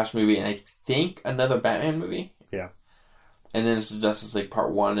 A Flash movie, and I think another Batman movie. Yeah. And then it's the Justice League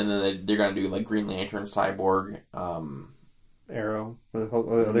Part 1, and then they're going to do, like, Green Lantern, Cyborg, Arrow. Are they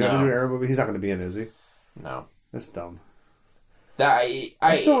going to do an Arrow movie? He's not going to be in, is he? No. That's dumb.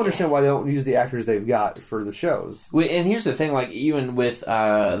 I still understand why they don't use the actors they've got for the shows. And here's the thing, like, even with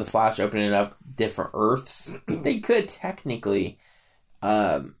the Flash opening up different Earths, they could technically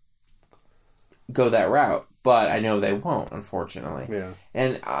go that route, but I know they won't, unfortunately. Yeah.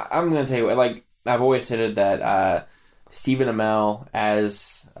 And I'm going to tell you, like, I've always said that Stephen Amell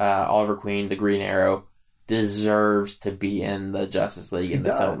as Oliver Queen, the Green Arrow, deserves to be in the Justice League in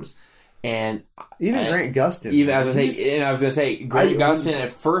the films. And even Grant Gustin. I was gonna say Grant Gustin. At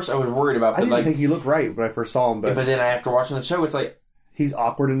first, I was worried about. But I didn't think he looked right when I first saw him, but then after watching the show, it's like he's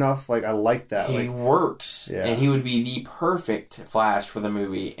awkward enough. Like, I like that. He works, and he would be the perfect Flash for the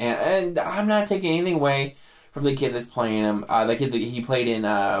movie. And I'm not taking anything away from the kid that's playing him. The kid that he played in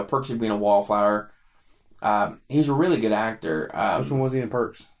Perks of Being a Wallflower. He's a really good actor. Which one was he in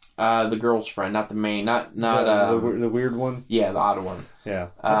Perks? The girl's friend, not the main, not the weird one. Yeah, the odd one. Yeah,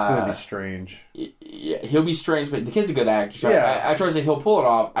 that's gonna be strange. Yeah, he'll be strange, but the kid's a good actor. So yeah, I try to say he'll pull it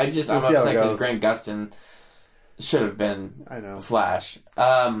off. I'm upset because Grant Gustin should have been Flash.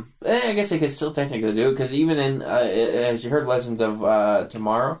 I guess they could still technically do it, because even in as you heard, Legends of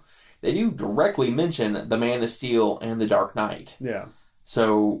Tomorrow, they do directly mention the Man of Steel and the Dark Knight. Yeah.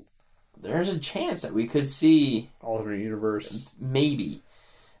 So there's a chance that we could see alternate universe, maybe.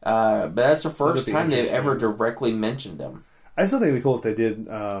 But that's the first time they've ever directly mentioned him. I still think it'd be cool if they did.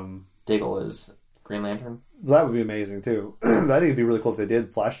 Diggle is Green Lantern. That would be amazing too. But I think it'd be really cool if they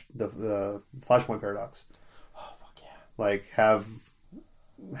did the Flashpoint paradox. Oh fuck yeah! Like have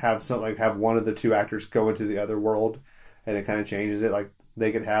one of the two actors go into the other world, and it kind of changes it. Like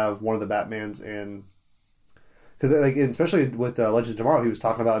they could have one of the Batmans in, because like especially with Legends of Tomorrow, he was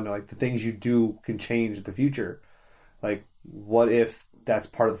talking about like the things you do can change the future. Like what if that's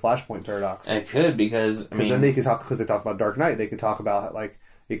part of the Flashpoint paradox? It could, because then they could talk, because they talk about Dark Knight. They could talk about like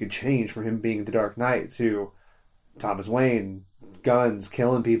it could change from him being the Dark Knight to Thomas Wayne, guns,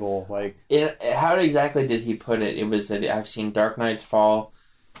 killing people. Like, how exactly did he put it? It was that I've seen Dark Knights fall,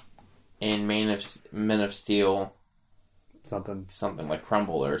 and Men of Steel, something like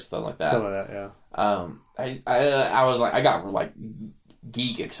crumble or something like that. Something like that, yeah. I was like, I got like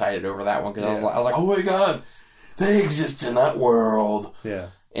geek excited over that one, because I was like, oh my god, they exist in that world. Yeah.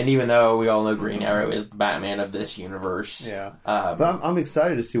 And even though we all know Green Arrow is the Batman of this universe. Yeah. But I'm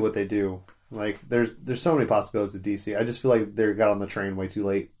excited to see what they do Like, there's so many possibilities with DC. I just feel like they got on the train way too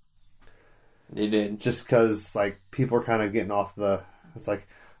late. They did. Just because, like, people are kind of getting off the... It's like,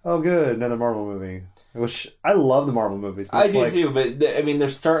 oh, good, another Marvel movie. Which, I love the Marvel movies. I do too, but, I mean, they're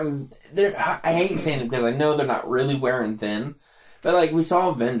starting... I hate saying it because I know they're not really wearing thin. But, like, we saw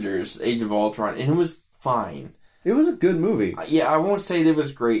Avengers, Age of Ultron, and it was fine. It was a good movie. Yeah, I won't say it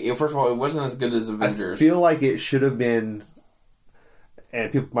was great. First of all, it wasn't as good as Avengers. I feel like it should have been... And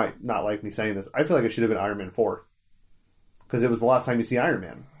people might not like me saying this. I feel like it should have been Iron Man 4. Because it was the last time you see Iron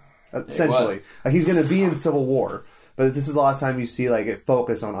Man. Essentially. Like, he's going to be in Civil War. But this is the last time you see, like, it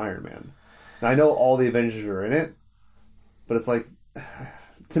focus on Iron Man. And I know all the Avengers are in it. But it's like...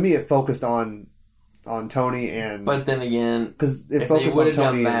 To me, it focused on Tony and... But then again... Because it focused on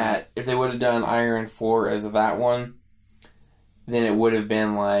Tony if they would have done Iron Man 4 as that one, then it would have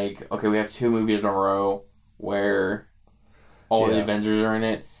been like, okay, we have 2 movies in a row where... All the Avengers are in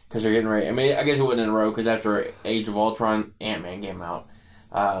it because they're getting ready. I mean, I guess it wasn't in a row because after Age of Ultron, Ant-Man came out.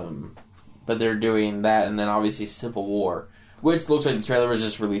 But they're doing that, and then obviously Civil War, which looks like the trailer was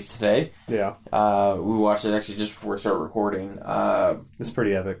just released today. Yeah. We watched it actually just before we started recording. It's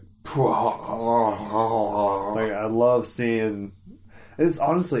pretty epic. Like, I love seeing...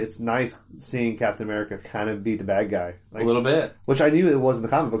 It's nice seeing Captain America kind of be the bad guy. Like, a little bit. Which I knew it was in the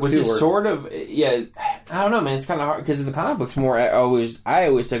comic books, which too. Which is sort of... Yeah, I don't know, man. It's kind of hard because in the comic books I always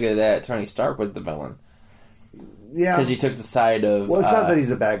took it that Tony Stark was the villain. Yeah. Because he took the side of... Well, it's not that he's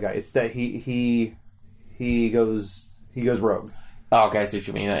the bad guy. It's that he goes rogue. Oh, okay, I see what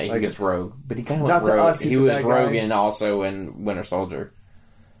you mean. He goes rogue. But he kind of went rogue. He was rogue and also in Winter Soldier.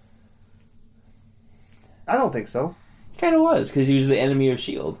 I don't think so. He kind of was, because he was the enemy of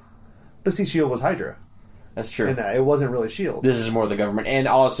S.H.I.E.L.D. But see, S.H.I.E.L.D. was Hydra. That's true. And that it wasn't really S.H.I.E.L.D. This is more the government. And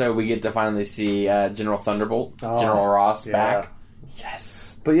also, we get to finally see General Thunderbolt, General Ross, back.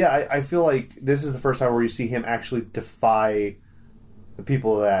 Yes. But yeah, I feel like this is the first time where you see him actually defy the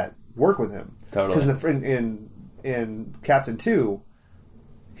people that work with him. Totally. Because in Captain 2,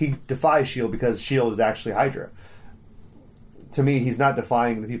 he defies S.H.I.E.L.D. because S.H.I.E.L.D. is actually Hydra. To me, he's not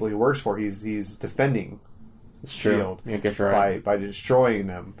defying the people he works for. He's defending S.H.I.E.L.D. I guess you're right. by destroying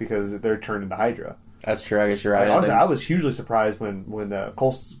them because they're turned into Hydra. That's true. I guess you're right. Honestly, I was hugely surprised when the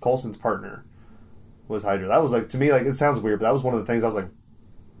Coulson's partner was Hydra. That was like, to me, like, it sounds weird, but that was one of the things I was like,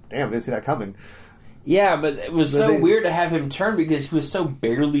 damn, I didn't see that coming. Yeah, but it was weird to have him turn because he was so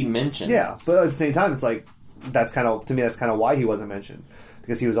barely mentioned. Yeah, but at the same time, it's like, that's kind of why he wasn't mentioned.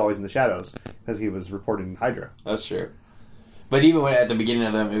 Because he was always in the shadows. Because he was reported in Hydra. That's true. But even at the beginning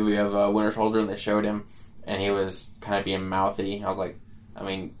of the movie of Winter Soldier, and they showed him, and he was kind of being mouthy, I was like, I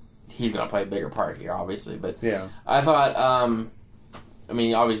mean, he's going to play a bigger part here, obviously. But yeah. I thought, I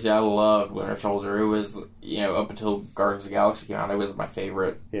mean, obviously, I loved Winter Soldier. It was, up until Guardians of the Galaxy came out, it was my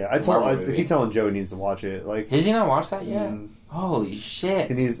favorite. Yeah, I keep telling Joe he needs to watch it. Like, has he not watched that yet? Holy shit!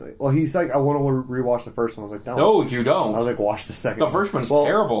 And he's like, I want to rewatch the first one. I was like, don't. No, you don't. I was like, watch the second. The first one's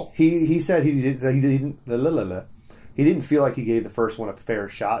terrible. He said he didn't feel like he gave the first one a fair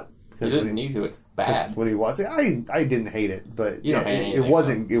shot. He didn't need to. It's bad. When he watched it, I didn't hate it, but you don't hate anything. It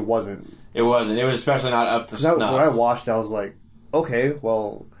wasn't. It wasn't. It was especially not up to snuff. When I watched, I was like, okay,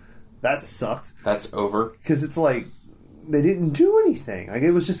 well, that sucked. That's over. Because it's like they didn't do anything. Like,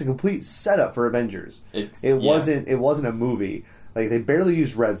 it was just a complete setup for Avengers. It wasn't a movie. Like, they barely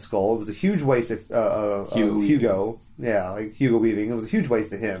used Red Skull. It was a huge waste of Hugo. Yeah, like Hugo Weaving. It was a huge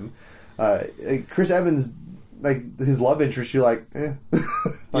waste of him. Chris Evans, like, his love interest, you're like, eh.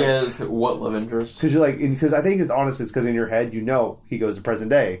 Like, yeah, what love interest? Because you're like, because I think it's honest. It's because in your head, he goes to present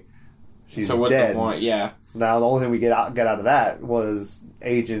day. She's so what's dead. The point? Yeah. Now the only thing we get out of that was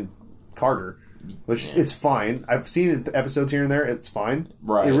Agent Carter, which is fine. I've seen episodes here and there. It's fine.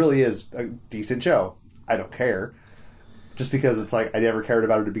 Right. It really is a decent show. I don't care, just because it's like I never cared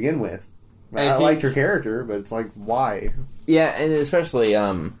about her to begin with. I liked her character, but it's like, why? Yeah, and especially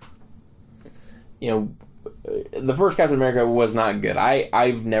the first Captain America was not good.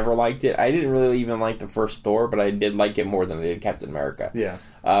 I've never liked it. I didn't really even like the first Thor, but I did like it more than I did Captain America. Yeah.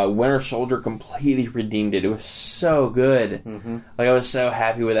 Winter Soldier completely redeemed it. It was so good. Mm-hmm. Like, I was so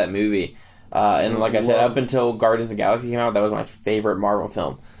happy with that movie. And like I said, up until Guardians of the Galaxy came out, that was my favorite Marvel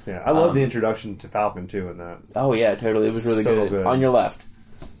film. Yeah, I love the introduction to Falcon too in that. Oh yeah, totally. It was really good. On your left.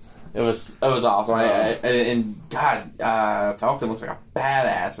 It was awesome. Falcon looks like a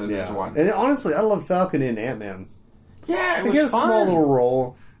badass in this one. And honestly, I love Falcon in Ant-Man. Yeah, it was fun. He got a small little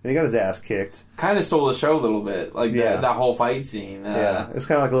role, and he got his ass kicked. Kind of stole the show a little bit, like that whole fight scene. Yeah, it's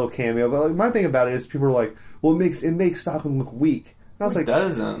kind of like a little cameo. But like, my thing about it is, people are like, "Well, it makes Falcon look weak." And I was like, "It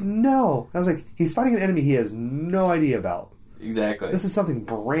doesn't." No, I was like, he's fighting an enemy he has no idea about. Exactly. This is something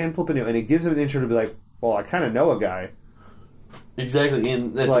brand flipping new, and it gives him an intro to be like, well, I kind of know a guy. Exactly,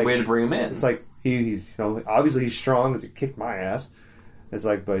 and that's a way to bring him in. It's like he's obviously he's strong because he kicked my ass. It's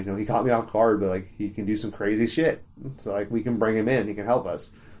like, but he caught me off guard, but like he can do some crazy shit. So like we can bring him in, he can help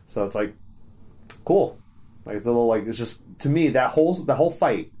us. So it's like cool. Like it's a little like it's just to me the whole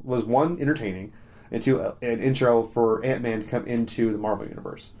fight was one entertaining, and two an intro for Ant-Man to come into the Marvel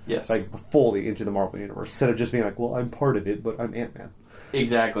universe. Yes, like fully into the Marvel universe instead of just being like, well, I'm part of it, but I'm Ant-Man.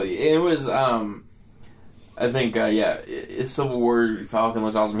 Exactly. It was I think Civil War Falcon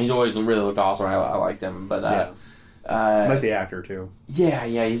looked awesome. He's always really looked awesome. I liked him, but I like the actor too. Yeah,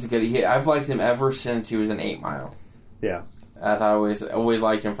 he's a good. I've liked him ever since he was in 8 Mile. Yeah. I thought I always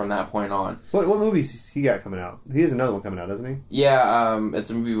liked him from that point on. What movies he got coming out? He has another one coming out, doesn't he? Yeah, it's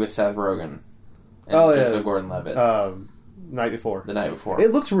a movie with Seth Rogen and Joseph Gordon-Levitt. Night Before. The Night Before.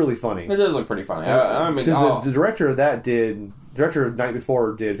 It looks really funny. It does look pretty funny. Because the director of that director of Night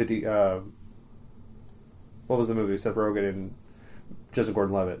Before did 50. What was the movie? Seth Rogen and Joseph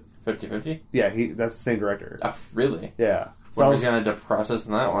Gordon-Levitt. 50-50? Yeah, that's the same director. Oh, really? Yeah. So he's going to depress us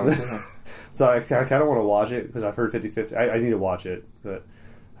in that one. So I kind of want to watch it because I've heard 50-50. I need to watch it, but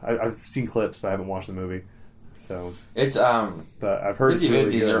I've seen clips, but I haven't watched the movie. So it's but I've heard 50-50 it's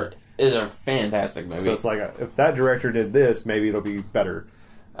really good. Is a fantastic movie. So it's like if that director did this, maybe it'll be better.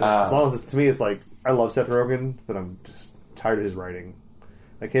 As long as to me, it's like I love Seth Rogen, but I'm just tired of his writing.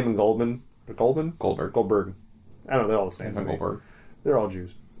 Like him and Goldberg. I don't know. They're all the same. Goldberg. They're all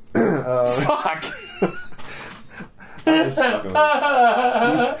Jews. Fuck. I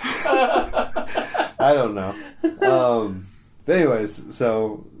don't know. But anyways,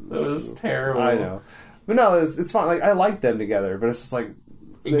 so that was terrible. I know, but no, it's fine. Like I like them together, but it's just like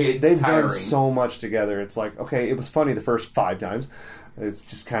they've done so much together. It's like okay, it was funny the first 5 times. It's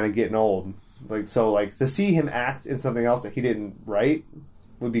just kind of getting old. Like so, like to see him act in something else that he didn't write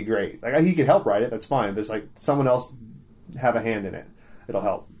would be great. Like he could help write it, that's fine. But it's like someone else have a hand in it. It'll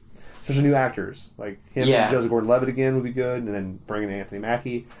help. Especially new actors like him and Joseph Gordon-Levitt again would be good, and then bringing in Anthony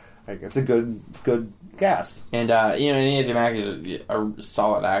Mackie, like it's a good cast. And Anthony Mackie is a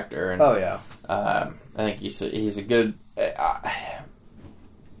solid actor. And, I think he's a good.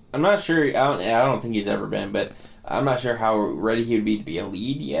 I'm not sure. I don't think he's ever been, but I'm not sure how ready he would be to be a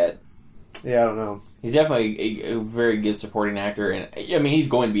lead yet. Yeah, I don't know. He's definitely a very good supporting actor, and I mean he's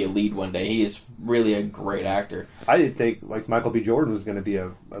going to be a lead one day. He is really a great actor. I didn't think like Michael B. Jordan was going to be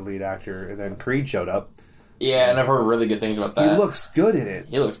a lead actor, and then Creed showed up. Yeah, and I've heard really good things about that. He looks good in it.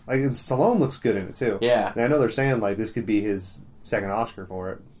 He looks like and Stallone looks good in it too. Yeah, and I know they're saying like this could be his second Oscar for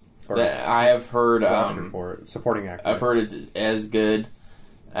it. I have heard Oscar for it, supporting actor. I've heard it's as good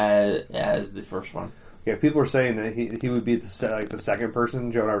as the first one. Yeah, people are saying that he would be the second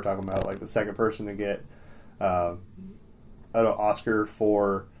person. Joe and I were talking about like the second person to get an Oscar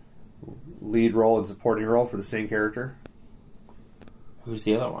for lead role and supporting role for the same character. Who's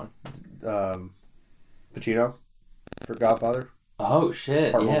the other one? Pacino for Godfather. Oh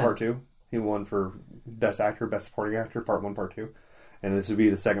shit! Part 1, Part 2. He won for Best Actor, Best Supporting Actor, Part 1, Part 2. And this would be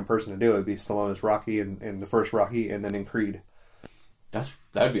the second person to do it. It'd be Stallone as Rocky in the first Rocky, and then in Creed.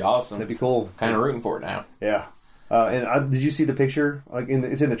 That'd be awesome. That'd be cool. Kind of rooting for it now. Yeah. Did you see the picture? Like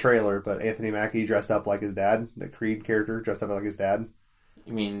it's in the trailer, but Anthony Mackie dressed up like his dad. The Creed character dressed up like his dad.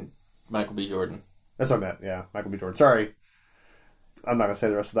 You mean Michael B. Jordan? That's what I meant. Yeah, Michael B. Jordan. Sorry, I'm not gonna say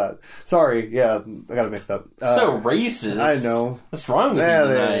the rest of that. Sorry. Yeah, I got it mixed up. So racist. I know. What's wrong with you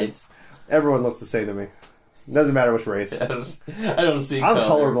tonight? Everyone looks the same to me. It doesn't matter which race. I don't see. I'm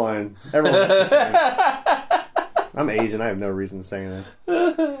colorblind. Everyone looks the same. I'm Asian. I have no reason to say anything.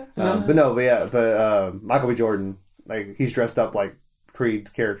 But Michael B. Jordan, like he's dressed up like Creed's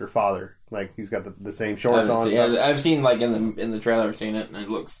character father. Like he's got the same shorts on. I've seen like in the trailer. I've seen it, and it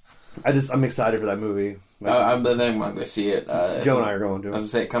looks. I'm excited for that movie. Like, I'm going to go see it. Joe and I are going to. I was going to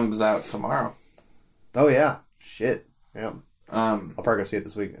say it comes out tomorrow. Oh yeah, shit. Yeah. I'll probably go see it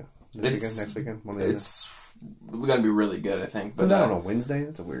next weekend. One of it's going to be really good, I think. But on a Wednesday?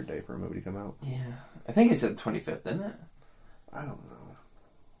 That's a weird day for a movie to come out. Yeah. I think it's the 25th, isn't it? I don't know.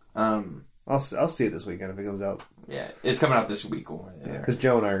 I'll see it this weekend if it comes out. Yeah, it's coming out this week. Yeah, because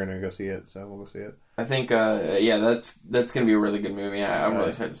Joe and I are going to go see it, so we'll go see it. I think, that's going to be a really good movie. I'm really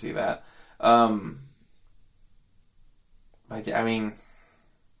excited to see that. But I mean,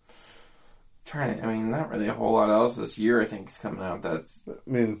 not really a whole lot else this year. I think is coming out.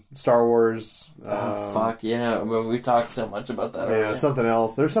 Star Wars. Fuck yeah! Well, we've talked so much about that. Yeah, something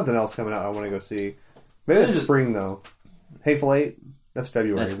else. There's something else coming out I want to go see. Maybe it's spring though. Hateful Eight. That's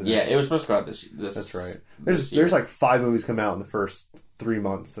February, isn't it? Yeah, it was supposed to come out this. That's right. There's like 5 movies coming out in the first 3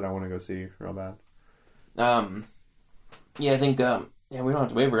 months that I want to go see real bad. Yeah, I think we don't have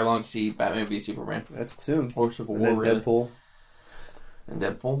to wait very long to see Batman v Superman. That's soon. Or Civil War, really. Deadpool. And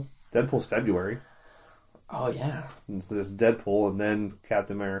Deadpool. Deadpool's February. Oh yeah. There's Deadpool and then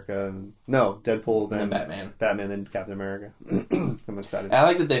Captain America. Deadpool then Batman. Batman then Captain America. I'm excited. I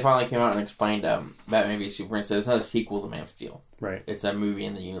like that they finally came out and explained Batman v Superman. Said it's not a sequel to Man of Steel. Right. It's a movie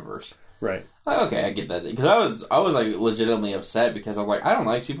in the universe. Right. Like, okay, I get that because I was like legitimately upset because I'm like I don't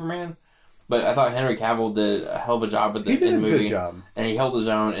like Superman, but I thought Henry Cavill did a hell of a job with the movie. Good job. And he held his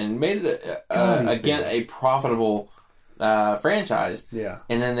own and made it again a profitable franchise. Yeah.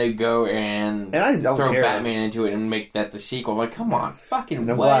 And then they go and I don't throw care. Batman into it and make that the sequel. I'm like, come on, fucking.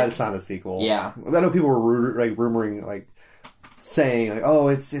 And I'm what? glad it's not a sequel. Yeah. I know people were rumoring saying oh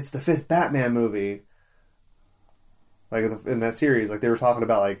it's the 5th Batman movie. Like in that series, like they were talking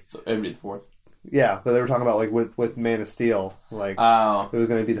about so it'd be the 4th. Yeah, but they were talking about with Man of Steel, it was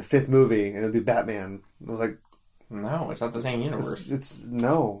going to be the 5th movie and it'd be Batman. I was like, no, it's not the same universe. It's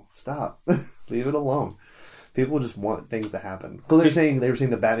no, stop, leave it alone. People just want things to happen. But they were saying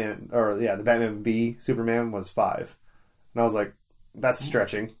the Batman v Superman was 5, and I was like, that's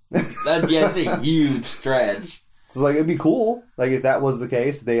stretching. It's a huge stretch. It's like it'd be cool, like if that was the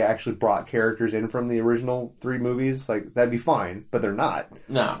case, they actually brought characters in from the original 3 movies, like that'd be fine. But they're not.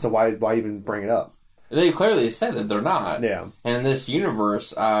 No. So why even bring it up? They clearly said that they're not. Yeah. And in this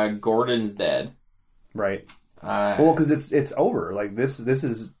universe, Gordon's dead. Right. Well, because it's over. Like this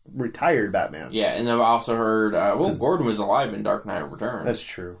is retired Batman. Yeah, and I've also heard Gordon was alive in Dark Knight Returns. That's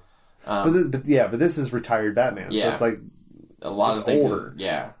true. But this is retired Batman. Yeah. So it's like a lot of things. Older.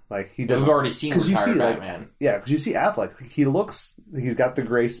 Yeah. Like he doesn't. We've already seen retired Batman. Yeah, because you see Affleck. He's got the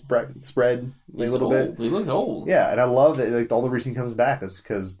gray spread a little bit. He looks old. Yeah, and I love that. Like the only reason he comes back is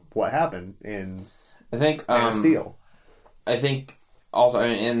because what happened in Man of Steel. I think also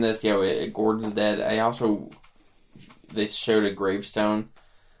in this, Gordon's dead. They showed a gravestone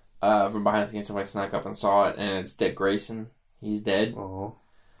from behind the scenes. Somebody snuck up and saw it, and it's Dick Grayson. He's dead. Oh.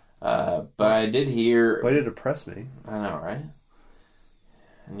 But I did hear. Way to depress me. I know, right?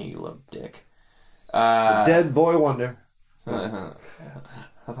 I knew you loved Dick. Dead boy wonder. I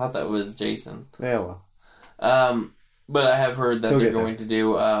thought that was Jason. Yeah, well. But I have heard that they're going to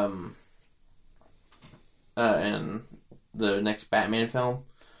do in the next Batman film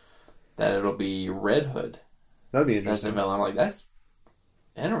that it'll be Red Hood. That'd be That's the interesting. villain. I'm like, that's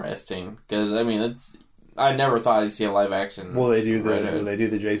interesting because I mean, I never thought I'd see a live action. Will they do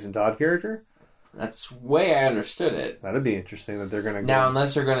the Jason Todd character? That's the way I understood it. That'd be interesting that they're gonna now,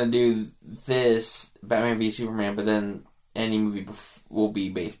 unless they're gonna do this Batman v Superman, but then any movie will be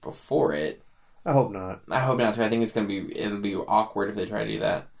based before it. I hope not. I hope not too. I think it'll be awkward if they try to do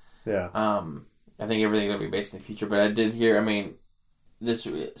that. Yeah. I think everything's gonna be based in the future. But I did hear. I mean, this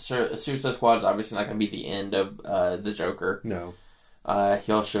Suicide Squad is obviously not gonna be the end of the Joker. No.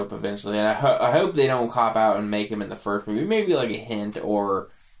 He'll show up eventually, and I hope they don't cop out and make him in the first movie. Maybe like a hint or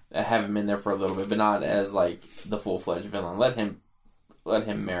have him in there for a little bit, but not as like the full-fledged villain. Let him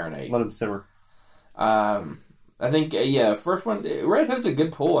marinate. Let him simmer. I think first one, Red Hood's a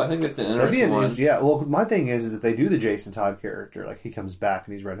good pull. I think that's an interesting one. Yeah. Well, my thing is if they do the Jason Todd character, like he comes back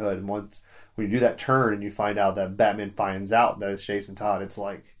and he's Red Hood, and when you do that turn and you find out that Batman finds out that it's Jason Todd, it's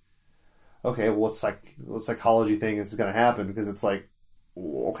like, okay, well, what psychology thing is going to happen? Because it's like,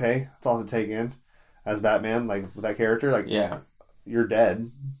 okay, that's all to take in as Batman, like with that character, like you're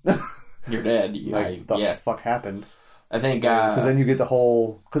dead. You're dead. Like the fuck happened? I think because then you get the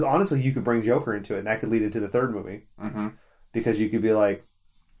whole. Because honestly, you could bring Joker into it, and that could lead into the third movie. Mm-hmm. Because you could be like,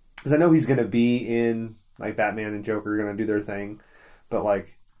 because I know he's going to be in like Batman and Joker are going to do their thing, but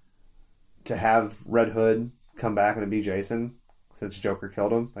like to have Red Hood come back and be Jason. Since Joker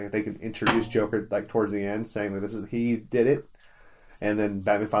killed him, like if they could introduce Joker like towards the end, saying that he did it, and then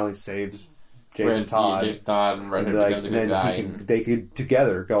Batman finally saves Jason Todd. Jason Todd and Red Hood becomes a good guy. They could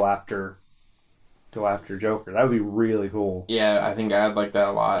together go after Joker. That would be really cool. Yeah, I think I'd like that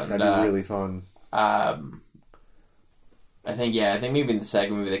a lot. That'd be really fun. I think maybe in the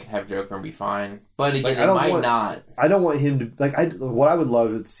second movie they could have Joker and be fine, but again, they might not. I don't want him to like. What I would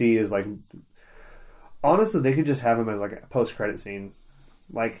love to see is like. Honestly, they could just have him as like a post-credit scene,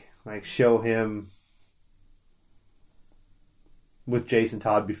 like show him with Jason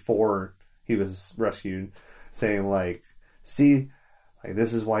Todd before he was rescued, saying like, "See, like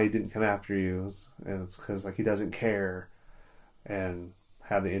this is why he didn't come after you, and it's because like he doesn't care," and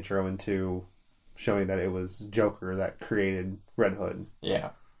have the intro into showing that it was Joker that created Red Hood. Yeah,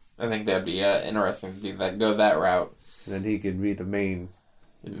 I think that'd be interesting to do that. Go that route, and then he could be the main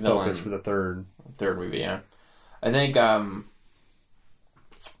focus for the third movie. Yeah, I think I'm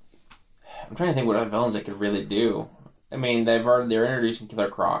trying to think what other villains they could really do. I mean, they're introducing Killer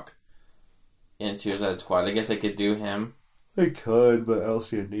Croc in Suicide Squad. I guess they could do him. They could, but I don't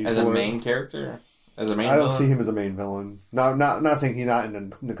see a need as for a main character. As a main I don't villain? see him as a main villain. Not saying he's not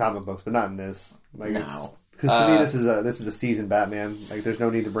in the comic books, but not in this. Like, no. Because to me, this is a seasoned Batman. Like, there's no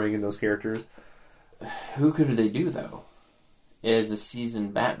need to bring in those characters. Who could they do, though? As a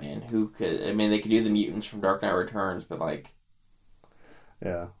seasoned Batman, who could... I mean, they could do the mutants from Dark Knight Returns, but, like...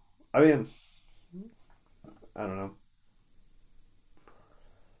 Yeah. I mean... I don't know.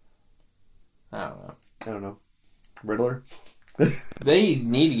 I don't know. Riddler? They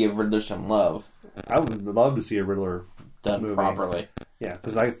need to give Riddler some love. I would love to see a Riddler done movie. Properly. Yeah,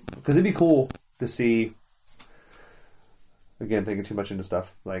 because it'd be cool to see... Again, thinking too much into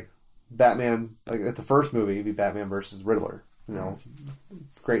stuff. Like, Batman... Like, at the first movie, it'd be Batman versus Riddler. You know,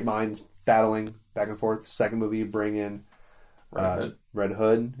 great minds battling back and forth. Second movie, you bring in Red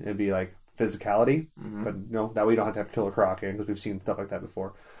Hood. It'd be like physicality, but that way you don't have to have Killer Croc in because we've seen stuff like that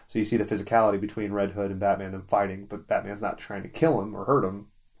before. So you see the physicality between Red Hood and Batman, them fighting, but Batman's not trying to kill him or hurt him.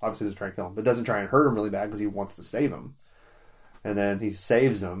 Obviously, he's trying to kill him, but doesn't try and hurt him really bad because he wants to save him. And then he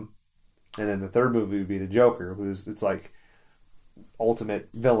saves him, and then the third movie would be the Joker, it's like ultimate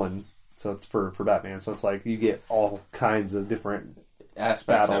villain. So it's for Batman. So it's like you get all kinds of different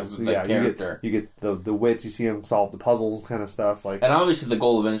aspects battles. Of the character. You get the wits. You see him solve the puzzles, kind of stuff. Like, and obviously the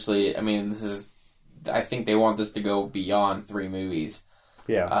goal eventually. I mean, I think they want this to go beyond 3 movies.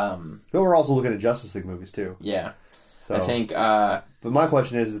 Yeah. But we're also looking at Justice League movies too. Yeah. So I think. But my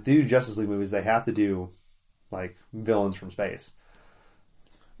question is, if they do Justice League movies, they have to do like villains from space.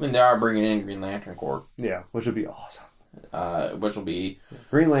 I mean, they are bringing in Green Lantern Corps. Yeah, which would be awesome. Which will be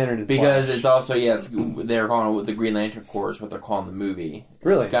Green Lantern because Flash. It's also they're calling it the Green Lantern Corps is what they're calling the movie.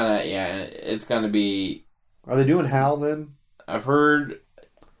 Really? It's gonna be. Are they doing Hal then? I've heard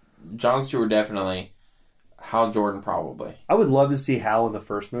Jon Stewart definitely. Hal Jordan probably. I would love to see Hal in the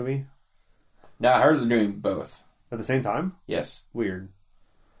first movie. No, I heard they're doing both at the same time. Yes, weird.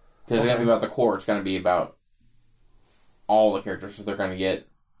 Because it's gonna be about the Corps. It's gonna be about all the characters. So they're gonna get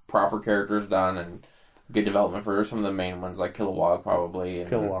proper characters done and good development for some of the main ones, like Kilowog probably.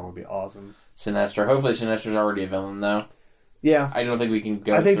 Kilowog would be awesome. Sinestro. Hopefully Sinestro's already a villain, though. Yeah. I don't think we can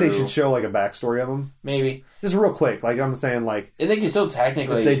go I think they should show, like, a backstory of him. Maybe. Just real quick. Like, I'm saying, like... I think he's still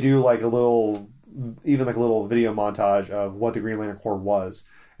technically... If they do, like, a little... Even, like, a little video montage of what the Green Lantern Corps was.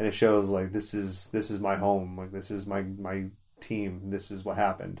 And it shows, like, this is my home. Like, this is my team. This is what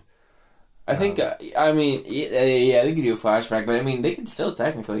happened. I think... I mean, yeah, they could do a flashback. But, I mean, they could still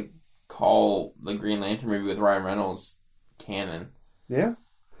technically... call the Green Lantern movie with Ryan Reynolds canon. Yeah.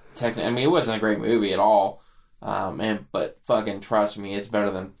 I mean, it wasn't a great movie at all. But fucking trust me, it's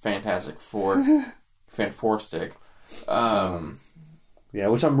better than Fantastic Four. Fantastic. Yeah,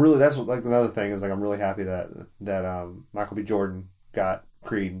 which I'm really... That's what, like, another thing is, like, I'm really happy that Michael B. Jordan got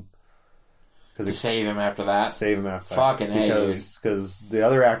Creed. To save him after that? Save him after fucking that. Because the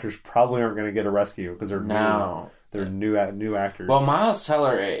other actors probably aren't going to get a rescue because they're new. They're new actors. Well, Miles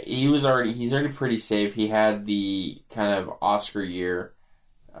Teller, he's already pretty safe. He had the kind of Oscar year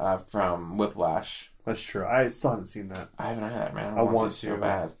from Whiplash. That's true. I still haven't seen that. I haven't had that, man. I want to so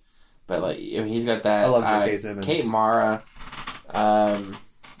bad. But like, he's got that. I love J.K. Simmons. Kate Mara. I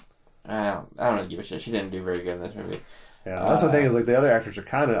don't really give a shit. She didn't do very good in this movie. Yeah, that's the thing is like the other actors are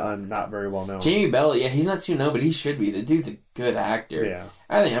kind of not very well known. Jamie Bell, yeah, he's not too known, but he should be. The dude's a good actor. Yeah,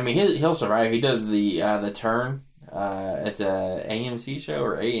 I mean, he'll survive. He does the Turn. It's a AMC show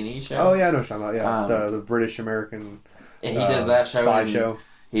or A&E show. Oh yeah, I know what you're talking about. Yeah, the British American. And he does that show. Spy show.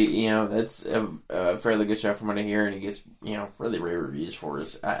 He, that's a fairly good show from what I hear, and he gets really rave reviews for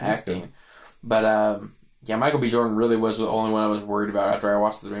his acting. Good. But yeah, Michael B. Jordan really was the only one I was worried about after I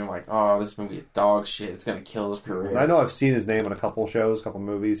watched the movie. I'm like, oh, this movie is dog shit. It's gonna kill his career. I know I've seen his name on a couple shows, a couple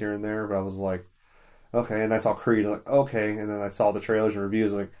movies here and there, but I was like, okay. And I saw Creed, like okay, and then I saw the trailers and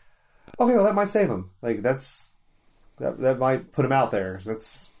reviews, like, okay, well that might save him. Like that might put him out there.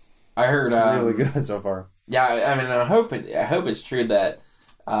 That's I heard really good so far. Yeah, I mean, I hope it's true that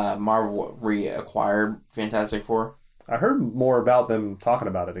Marvel reacquired Fantastic Four. I heard more about them talking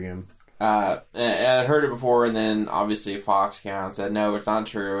about it again. And I'd heard it before, and then obviously Fox came out and said, no, it's not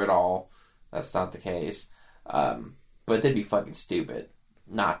true at all. That's not the case. But they'd be fucking stupid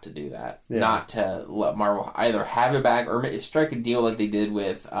not to do that. Yeah. Not to let Marvel either have it back or strike a deal like they did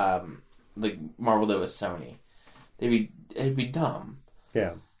with, like Marvel did with Sony. It'd be dumb.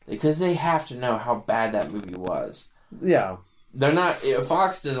 Yeah. Because they have to know how bad that movie was. Yeah. They're not...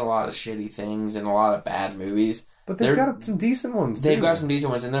 Fox does a lot of shitty things and a lot of bad movies. But they've got some decent ones, too. They've got some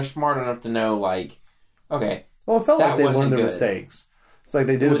decent ones, and they're smart enough to know, like, okay... Well, it felt like they learned their mistakes. It's like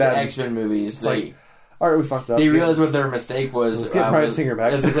they did with the X-Men movies. Like, all right, we fucked up. They realized what their mistake was. Let's get Bryan Singer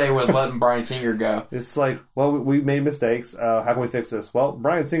back. As I say, was letting Bryan Singer go. It's like, well, we made mistakes. How can we fix this? Well,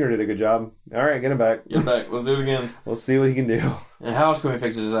 Bryan Singer did a good job. All right, get him back. Get him back. Let's do it again. Let's see what he can do. And how else can we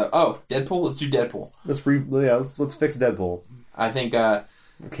fix this up? Oh, Deadpool? Let's do Deadpool. Let's fix Deadpool. I think... I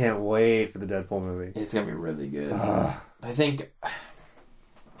can't wait for the Deadpool movie. It's going to be really good. I think...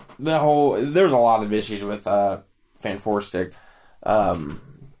 There's a lot of issues with Fantastic.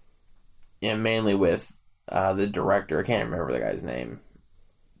 And mainly with the director. I can't remember the guy's name.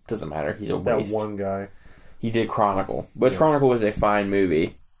 Doesn't matter. He's a waste. That one guy. He did Chronicle. Which Chronicle was a fine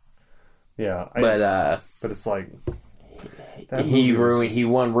movie. Yeah. But it's like... He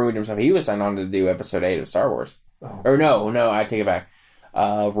ruined himself. He was signed on to do episode 8 of Star Wars. Oh. Or no, I take it back.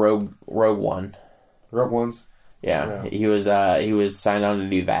 Rogue One. Rogue One's? Yeah. He was signed on to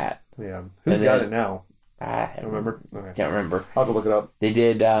do that. Yeah. Who's got it now? I don't remember. Okay. Can't remember. I'll have to look it up. They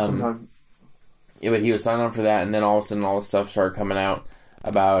did sometime. Yeah, but he was signed on for that, and then all of a sudden all the stuff started coming out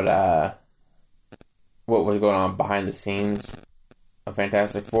about what was going on behind the scenes of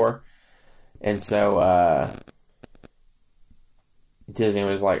Fantastic Four. And so Disney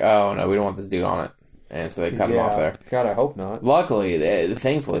was like, oh no, we don't want this dude on it. And so they cut him off there. God, I hope not. Luckily,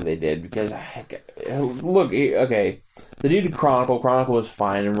 thankfully they did, because, look, okay, the dude did Chronicle. Chronicle was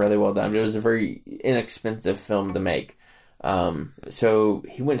fine and really well done, but it was a very inexpensive film to make. So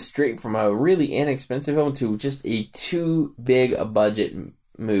he went straight from a really inexpensive film to just a too big a budget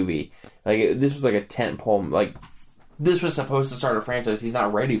movie. Like, this was like a tentpole, like, this was supposed to start a franchise. He's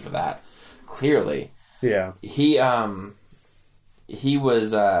not ready for that, clearly. Yeah. He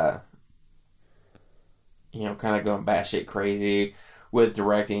was, kind of going batshit crazy with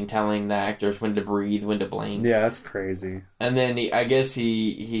directing, telling the actors when to breathe, when to blink. Yeah, that's crazy. And then I guess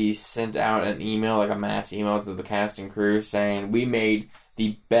he sent out an email, like a mass email to the cast and crew saying, we made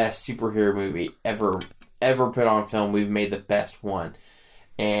the best superhero movie ever put on film. We've made the best one.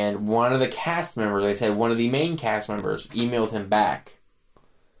 And one of the cast members, I said, one of the main cast members emailed him back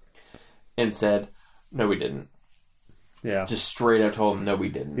and said, no, we didn't. Yeah. Just straight up told him, no, we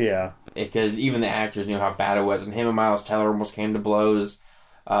didn't. Yeah. Because even the actors knew how bad it was, and him and Miles Teller almost came to blows.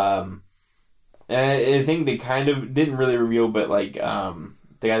 And I think they kind of didn't really reveal, but like the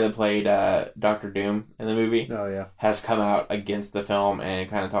guy that played Dr. Doom in the movie has come out against the film and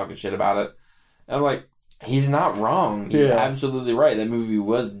kind of talking shit about it. And I'm like, he's not wrong. He's absolutely right. That movie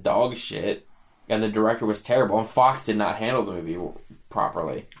was dog shit, and the director was terrible, and Fox did not handle the movie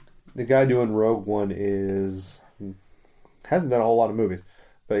properly. The guy doing Rogue One hasn't done a whole lot of movies,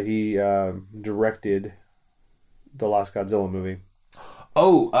 but he directed the last Godzilla movie.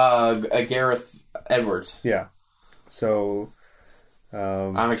 Oh, Gareth Edwards. Yeah. So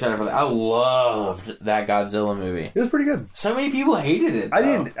I'm excited for that. I loved that Godzilla movie. It was pretty good. So many people hated it, though.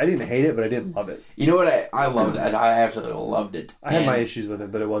 I didn't hate it, but I didn't love it. You know what? I loved it. I absolutely loved it. I had my issues with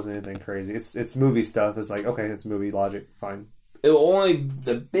it, but it wasn't anything crazy. It's movie stuff. It's like, okay, it's movie logic. Fine.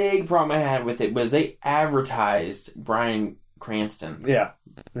 The big problem I had with it was they advertised Bryan Cranston. Yeah.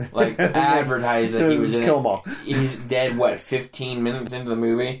 Like, advertised that he was in kill him all. He's dead, 15 minutes into the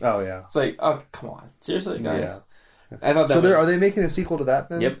movie? Oh, yeah. It's like, oh, come on. Seriously, guys? Yeah. I thought that are they making a sequel to that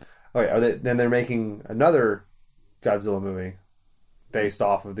then? Yep. Okay, then they're making another Godzilla movie based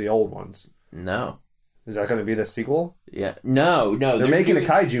off of the old ones. No. Is that going to be the sequel? Yeah. No. They're making a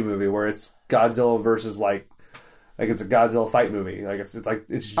kaiju movie where it's Godzilla versus like it's a Godzilla fight movie. Like it's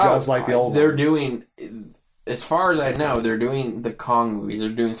just like the old They're ones. doing, as far as I know, they're doing the Kong movies. They're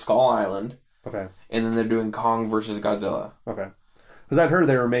doing Skull Island. Okay. And then they're doing Kong versus Godzilla. Okay. Because I'd heard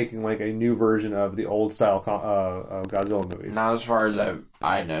they were making like a new version of the old style Godzilla movies. Not as far as I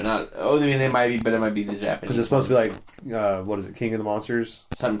know. Not. Oh, I mean, they might be, but it might be the Japanese. Because it's supposed to be like, what is it, King of the Monsters?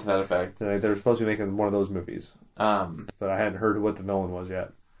 Something to that effect. They're supposed to be making one of those movies. But I hadn't heard what the villain was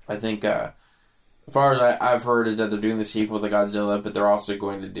yet. I think, as far as I've heard, is that they're doing the sequel to Godzilla, but they're also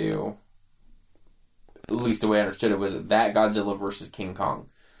going to do, at least the way I understood it, was that Godzilla versus King Kong.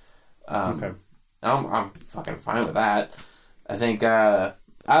 Okay. I'm fucking fine with that. I think, I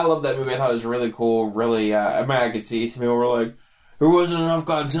love that movie. I thought it was really cool. Really, I could see some people were like, there wasn't enough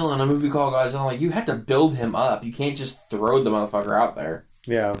Godzilla in a movie called Godzilla. I'm like, you have to build him up. You can't just throw the motherfucker out there.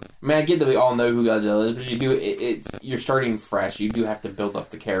 Yeah. I mean, I get that we all know who Godzilla is, but you do, you're starting fresh. You do have to build up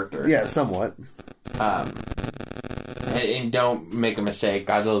the character. Yeah, somewhat. And don't make a mistake.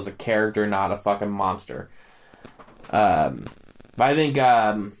 Godzilla's a character, not a fucking monster. But I think,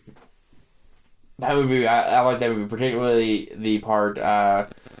 that movie, I like that movie, particularly the part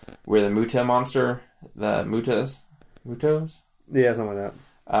where the Muta monster, the Mutos? Yeah, something like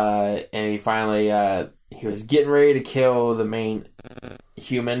that. And he finally, he was getting ready to kill the main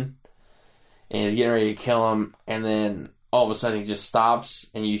human, and he's getting ready to kill him, and then all of a sudden he just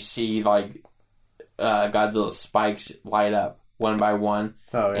stops, and you see like Godzilla's spikes light up one by one.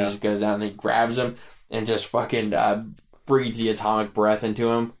 Oh, yeah. And he just goes down and he grabs him and just fucking breathes the atomic breath into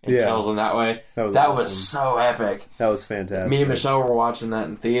him and kills him that way. That was so epic. That was fantastic. Me and Michelle were watching that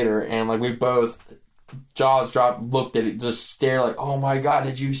in theater, and like we both jaws dropped, looked at it, just stared like, "Oh my god,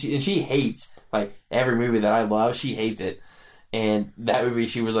 did you see?" And she hates like every movie that I love. She hates it. And that movie,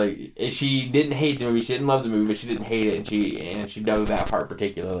 she was like, she didn't hate the movie. She didn't love the movie, but she didn't hate it, and she dug that part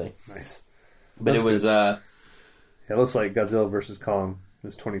particularly. Nice. But it was. It looks like Godzilla vs. Kong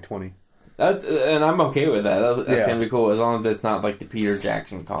is 2020. And I'm okay with that. That's gonna be cool as long as it's not like the Peter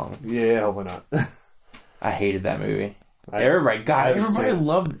Jackson Kong. Yeah, hopefully not. I hated that movie. Everybody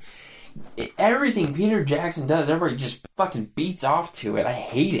loved everything Peter Jackson does. Everybody just fucking beats off to it. I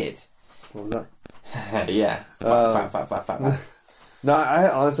hate it. What was that? Yeah. Five. No,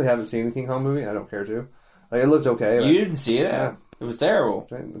 I honestly haven't seen the King Kong movie. I don't care to. Like, it looked okay. You didn't see it? Yeah. It was terrible.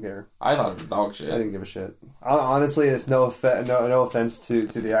 I didn't care. I thought it was dog shit. I didn't give a shit. Honestly, it's no offense to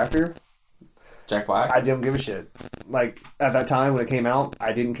the actor. Jack Black? I didn't give a shit. Like, at that time when it came out,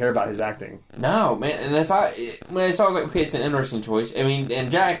 I didn't care about his acting. No, man. And I thought, when I saw it, I was like, okay, it's an interesting choice. I mean,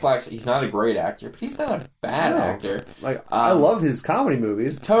 and Jack Black, he's not a great actor, but he's not a bad actor. Like, I love his comedy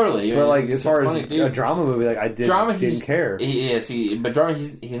movies. Totally. But, like, as far as a drama movie, like, I didn't care. But drama,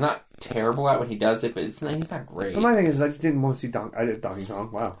 he's not terrible at when he does it, but he's not great. But my thing is, I just didn't want to see Donkey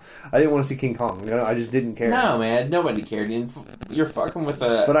Kong. Wow. I didn't want to see King Kong. You know, I just didn't care. No, man. Nobody cared. You're fucking with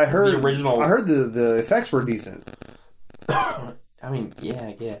But I heard the original. I heard the effects were decent. I mean, yeah,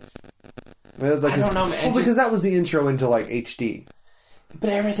 I guess. I mean, it was like, I don't know, man. Well, because that was the intro into, like, HD. But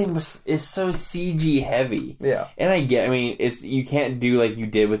everything is so CG heavy. Yeah. And I mean, you can't do like you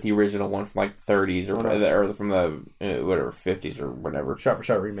did with the original one from like 30s or from the whatever 50s or whatever. Shot for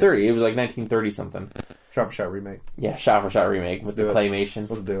shot remake. 30. It was like 1930 something. Shot for shot remake. Yeah, shot for shot remake with the claymation.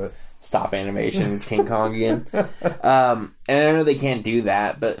 Let's do it. Stop animation, King Kong again. And I know they can't do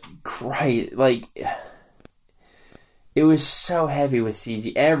that, but like it was so heavy with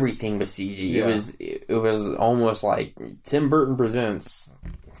CG. Everything was CG. Yeah. It was almost like Tim Burton presents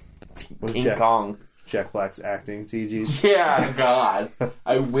King Kong. Jack Black's acting CG. Yeah, God.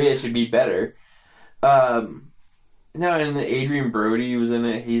 I wish it'd be better. No, and Adrian Brody was in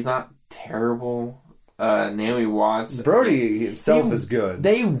it. He's not terrible. Naomi Watts. Brody himself is good.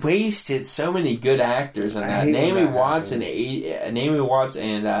 They wasted so many good actors in that. Naomi Watts and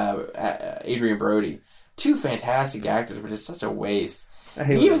Adrian Brody. Two fantastic actors, but it's such a waste.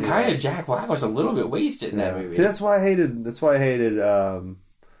 Even kind of Jack Black was a little bit wasted in that movie. See, that's why I hated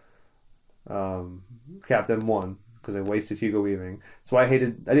Captain 1, because they wasted Hugo Weaving. That's why I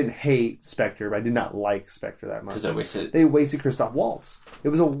didn't hate Spectre, but I did not like Spectre that much. Because they wasted Christoph Waltz. It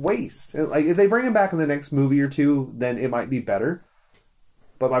was a waste. Like, if they bring him back in the next movie or two, then it might be better.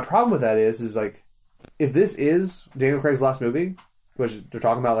 But my problem with that is like, if this is Daniel Craig's last movie, which they're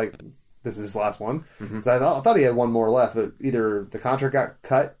talking about, like, this is his last one. Because I thought he had one more left, but either the contract got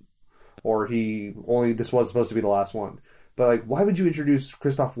cut or this was supposed to be the last one. But, like, why would you introduce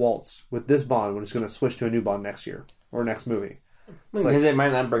Christoph Waltz with this Bond when it's going to switch to a new Bond next year or next movie? Because they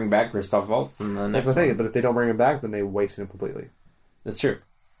might not bring back Christoph Waltz in the next one. That's the thing, but if they don't bring him back, then they waste him completely. That's true.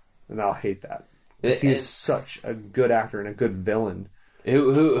 And I'll hate that. He's such a good actor and a good villain.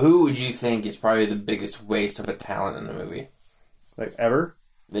 Who would you think is probably the biggest waste of a talent in a movie? Like, ever?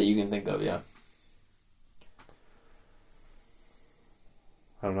 That you can think of, yeah.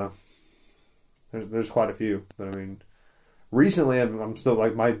 I don't know. There's quite a few, but I mean, recently I'm still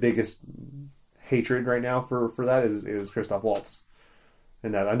like my biggest hatred right now for that is Christoph Waltz,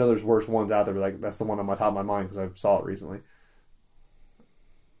 and that I know there's worse ones out there, but like that's the one on my top of my mind because I saw it recently.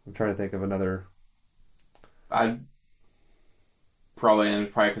 I'm trying to think of another. I'd probably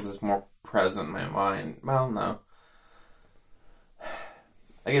because it's more present in my mind. Well, no.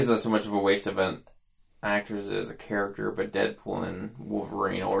 I guess that's so much of a waste of an actor as a character, but Deadpool and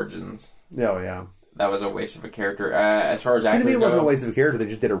Wolverine Origins. Oh, yeah. That was a waste of a character. As far as actors to me, it wasn't a waste of a character. They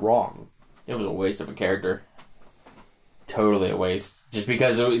just did it wrong. It was a waste of a character. Totally a waste. Just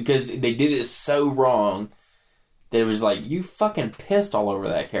because they did it so wrong that it was like, you fucking pissed all over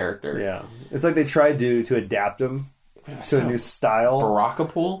that character. Yeah. It's like they tried to adapt him to a new style.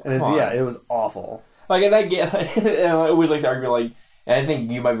 Barakapool? Yeah, it was awful. Like, and I get, and I always like to argue, like, and I think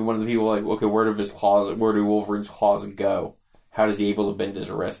you might be one of the people like, okay, where do Wolverine's claws go? How does he able to bend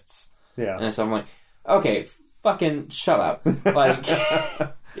his wrists? Yeah. And so I'm like, okay, fucking shut up. Like,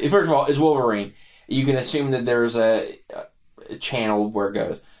 first of all, it's Wolverine. You can assume that there's a channel where it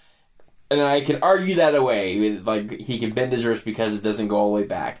goes. And I can argue that away. Like, he can bend his wrist because it doesn't go all the way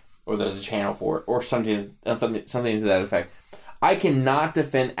back. or there's a channel for it, or something to that effect. I cannot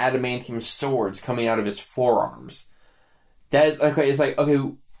defend adamantium swords coming out of his forearms. It's like,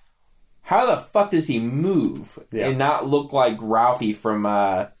 okay, how the fuck does he move and not look like Ralphie from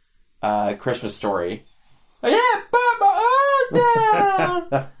Christmas Story? Like, yeah, put my arms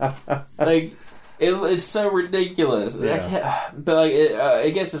down. Like, it's so ridiculous. Yeah. But like, I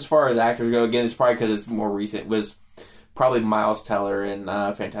guess as far as actors go, again, it's probably because it's more recent. Was probably Miles Teller in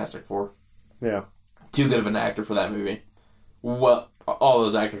Fantastic Four. Yeah, too good of an actor for that movie. Well, all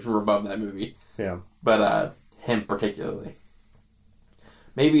those actors were above that movie. Yeah, but him particularly.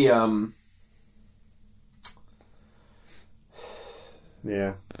 Maybe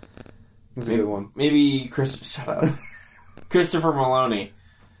yeah, that's a good one. Maybe shut up. Christopher Maloney.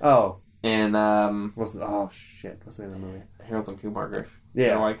 Oh. And what's the name of the movie? Harold and Kumar.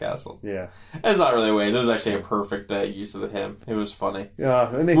 Yeah, White Castle. Yeah, it's not really a waste. It was actually a perfect use of him. It was funny. Yeah,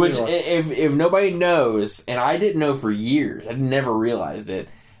 that makes which me laugh. If nobody knows, and I didn't know for years, I never realized it.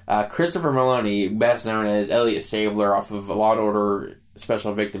 Christopher Maloney, best known as Elliot Stabler off of Law & Order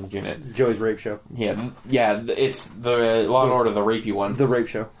Special Victims Unit. Joey's Rape Show. Yeah, it's the Law & Order, the rapey one. The Rape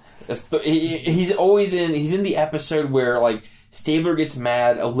Show. He's always he's in the episode where like Stabler gets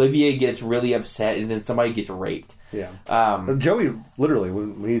mad, Olivia gets really upset, and then somebody gets raped. Yeah. Joey, literally,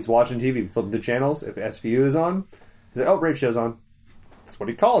 when he's watching TV, flipping the channels, if SVU is on, he's like, oh, Rape Show's on. That's what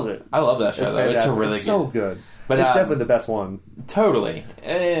he calls it. I love that show, though. It's a really so good. But it's definitely the best one. Totally.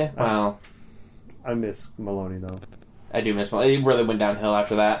 Well. I miss Maloney, though. I do miss Maloney. He really went downhill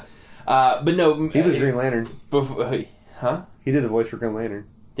after that. But no. He was Green Lantern. Huh? He did the voice for Green Lantern.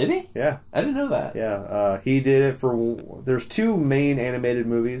 Did he? Yeah. I didn't know that. Yeah. He did it for... There's two main animated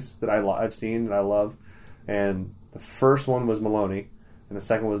movies that I've seen that I love. And the first one was Maloney. And the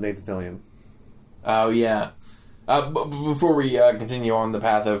second was Nathan Fillion. Oh, yeah. Before we continue on the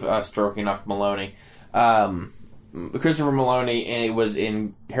path of stroking off Maloney... Christopher Maloney was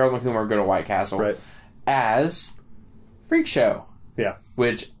in Harold and Kumar Go to White Castle as Freak Show. Yeah.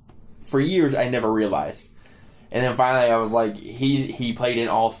 Which, for years, I never realized. And then finally I was like, he played in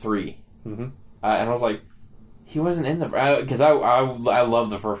all three. Mm-hmm. And I was like, he wasn't in the... Because I love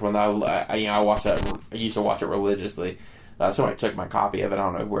the first one. I watched that... I used to watch it religiously. Somebody took my copy of it. I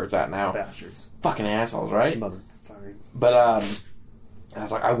don't know where it's at now. Bastards. Fucking assholes, right? Motherfucker. But, I was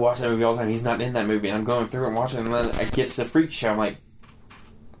like, I watch that movie all the time. He's not in that movie. And I'm going through and watching it. And then I get to the Freak Show. I'm like,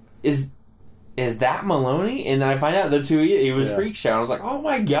 is that Maloney? And then I find out that's who he is. He was Freak Show. And I was like, oh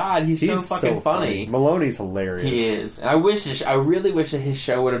my god, he's so fucking funny. Maloney's hilarious. He is. And I really wish that his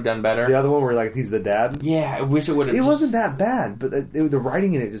show would have done better. The other one where like he's the dad? Yeah, I wish it would have. It wasn't that bad, but the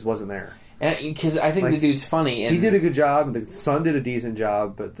writing in it just wasn't there. Because I think the dude's funny. And he did a good job, the son did a decent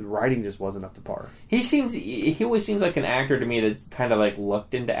job, but the writing just wasn't up to par. He always seems like an actor to me that's kind of like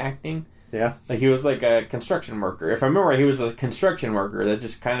looked into acting. Yeah. Like he was like a construction worker. If I remember right, he was a construction worker that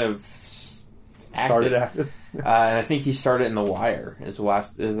just kind of started acting. And I think he started in The Wire is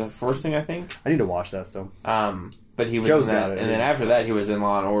the first thing I think. I need to watch that still. But he was Joe's in that, got it, and then after that he was in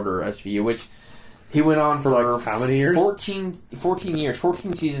Law and Order SVU, which he went on for like how many years? 14 years,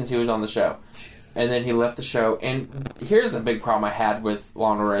 14 seasons he was on the show. Jesus. And then he left the show. And here's the big problem I had with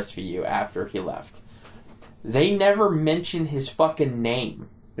Law and Order SVU after he left. They never mention his fucking name.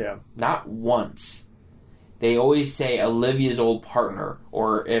 Yeah. Not once. They always say Olivia's old partner,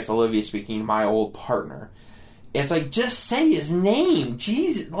 or if Olivia's speaking, my old partner. It's like, just say his name.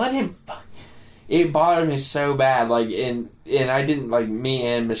 Jesus, let him... It bothers me so bad. Like, and I didn't, like, me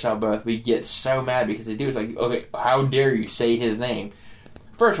and Michelle both, we get so mad because they do. It's like, okay, how dare you say his name?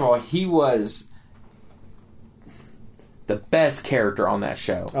 First of all, he was the best character on that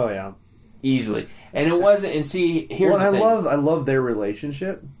show. Oh, yeah. Easily. And it wasn't, and see, here's the thing. I love their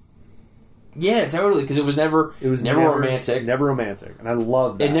relationship. Yeah, totally, because it was never romantic. Never romantic, and I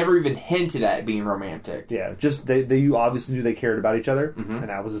love that. It never even hinted at being romantic. Yeah, just you obviously knew they cared about each other, and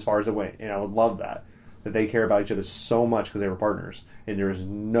that was as far as it went. And I would love that they care about each other so much because they were partners, and there was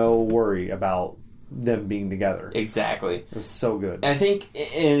no worry about them being together. Exactly. It was so good. I think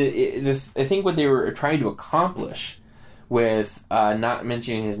what they were trying to accomplish with not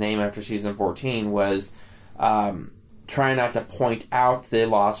mentioning his name after season 14 was trying not to point out they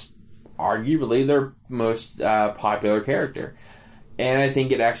lost arguably their most popular character. And I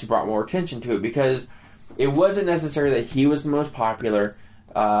think it actually brought more attention to it because it wasn't necessarily that he was the most popular.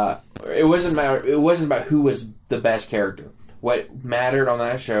 It wasn't about who was the best character. What mattered on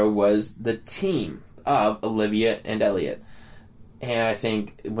that show was the team of Olivia and Elliot. And I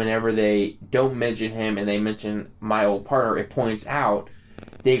think whenever they don't mention him and they mention my old partner, it points out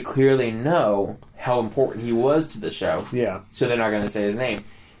they clearly know how important he was to the show. Yeah. So they're not going to say his name.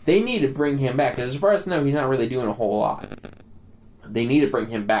 They need to bring him back, because as far as I know, he's not really doing a whole lot. They need to bring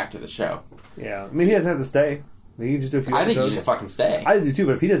him back to the show. Yeah. I mean, he doesn't have to stay. He can just do a few episodes. I think he should fucking stay. I do too,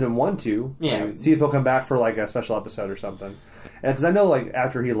 but if he doesn't want to, yeah. See if he'll come back for like a special episode or something. And because I know, like,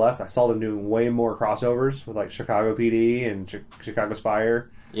 after he left, I saw them doing way more crossovers with like Chicago PD and Chicago Spire.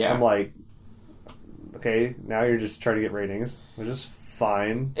 Yeah. I'm like, okay, now you're just trying to get ratings, which is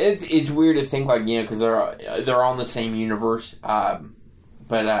fine. It's weird to think, like, because they're all in the same universe,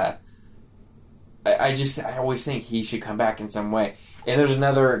 but I always think he should come back in some way. And there's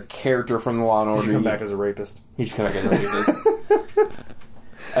another character from the Law and Order. He should come back as a rapist. He should come back as a rapist.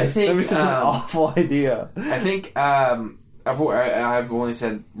 I think that'd be such an awful idea. I think I've only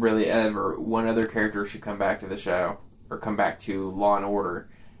said really ever one other character should come back to the show or come back to Law and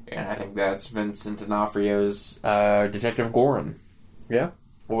Order, and I think that's Vincent D'Onofrio's Detective Gorin. Yeah,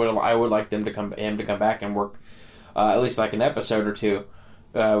 I would like him to come back and work at least like an episode or two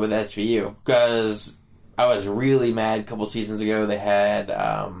with SVU, because I was really mad a couple seasons ago. They had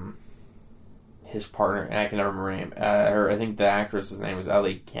his partner, and I can never remember her name. I think the actress's name was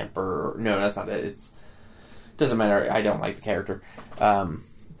Ellie Kemper. No, that's not it. Doesn't matter. I don't like the character. But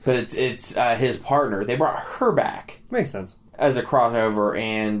it's his partner. They brought her back. Makes sense. As a crossover,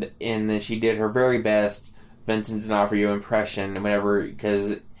 and then she did her very best Vincent D'Onofrio impression, whenever,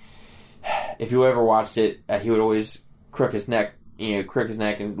 because if you ever watched it, he would always crook his neck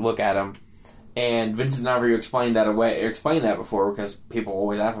and look at him. And Vincent D'Onofrio explained that before, because people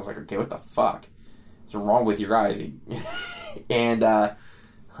always ask him, I was like, okay, what the fuck is wrong with your eyes? And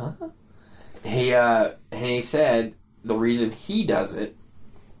he said the reason he does it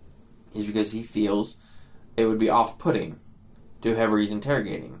is because he feels it would be off-putting to whoever he's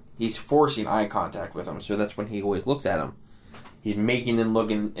interrogating. He's forcing eye contact with him, so that's when he always looks at him. He's making them look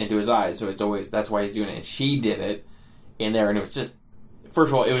into his eyes, so that's why he's doing it. And she did it in there, and it was just,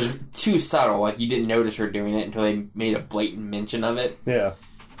 first of all, it was too subtle. Like, you didn't notice her doing it until they made a blatant mention of it. Yeah.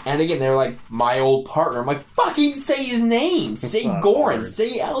 And again, they were like, my old partner. I'm like, fucking say his name. Say Gorin. Hard.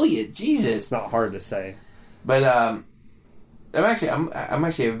 Say Elliot. Jesus. It's not hard to say. But I'm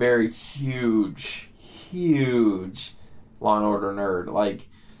actually a very huge Law and Order nerd. Like,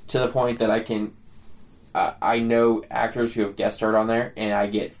 to the point that I know actors who have guest starred on there, and I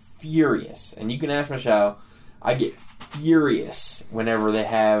get furious. And you can ask Michelle, I get furious whenever they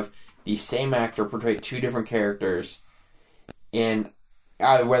have the same actor portray two different characters in,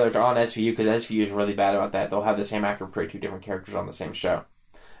 whether it's on SVU, because SVU is really bad about that. They'll have the same actor portray two different characters on the same show,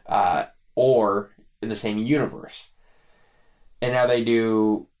 or in the same universe. And now they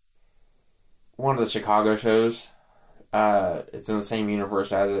do one of the Chicago shows. It's in the same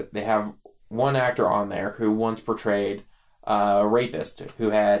universe as it. They have one actor on there who once portrayed a rapist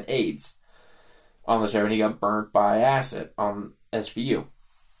who had AIDS on the show, and he got burnt by acid on SVU.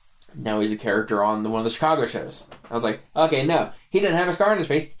 Now he's a character on one of the Chicago shows. I was like, okay, no, he doesn't have a scar on his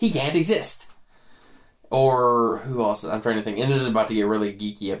face. He can't exist. Or who else? I'm trying to think. And this is about to get really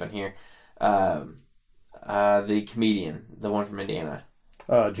geeky up in here. The comedian, the one from Indiana.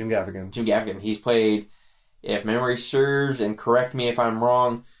 Jim Gaffigan. Jim Gaffigan. He's played, if memory serves, and correct me if I'm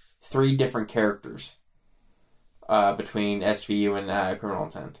wrong, 3 different characters between SVU and Criminal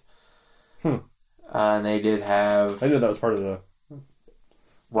Intent. And they did have... I knew that was part of the...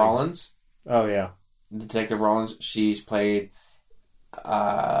 Rollins. Oh, yeah. Detective Rollins. She's played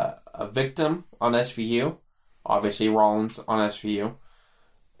a victim on SVU. Obviously, Rollins on SVU,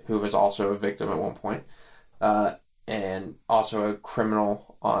 who was also a victim at one point. And also a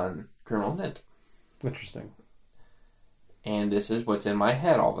criminal on Criminal Intent. Interesting. And this is what's in my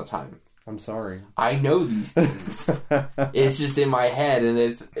head all the time. I'm sorry. I know these things. It's just in my head,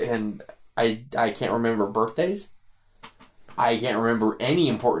 and I can't remember birthdays. I can't remember any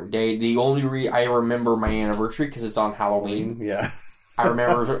important day. The only I remember my anniversary because it's on Halloween. Yeah. I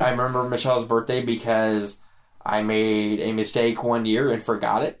remember Michelle's birthday because I made a mistake one year and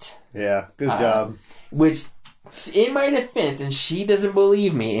forgot it. Yeah, good job. Which, in my defense, and she doesn't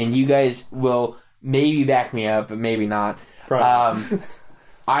believe me, and you guys will maybe back me up, but maybe not.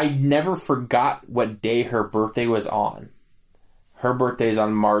 I never forgot what day her birthday was on. Her birthday's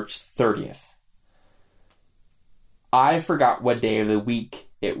on March 30th. I forgot what day of the week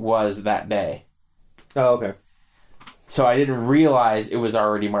it was that day. Oh, okay. So I didn't realize it was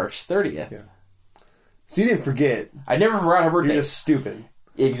already March 30th. Yeah. So you didn't forget. I never forgot her birthday. You're just stupid.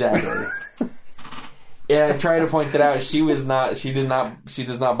 Exactly. And I tried to point that out. She does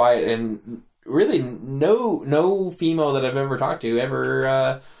not buy it. And really, no female that I've ever talked to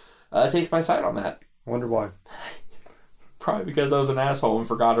ever takes my side on that. I wonder why. Probably because I was an asshole and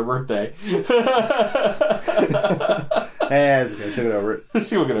forgot her birthday. Yeah, it's okay. She'll get over it.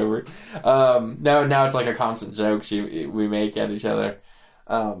 She'll get over it. No, now it's like a constant joke we make at each other.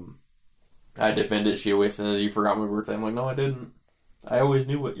 I defend it. She always says, "You forgot my birthday." I'm like, "No, I didn't. I always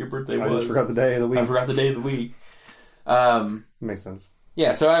knew what your birthday was. I just forgot the day of the week. I forgot the day of the week." Makes sense.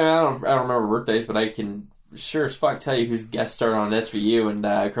 Yeah, so I don't remember birthdays, but I can sure as fuck tell you who's guest starred on SVU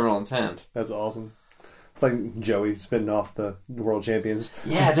and Criminal Intent. That's awesome. It's like Joey spinning off the world champions.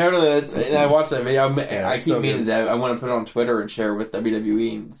 Yeah, totally. I watched that video. I keep so meaning that. I want to put it on Twitter and share it with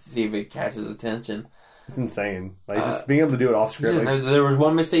WWE and see if it catches attention. It's insane. Like just being able to do it off script. There was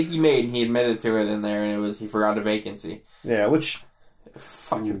one mistake he made, and he admitted to it in there, and it was he forgot a vacancy. Yeah, which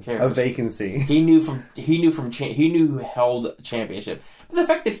fuck who cares? A vacancy. He knew who held championship. But the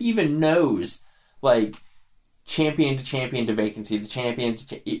fact that he even knows, like, champion to vacancy to champion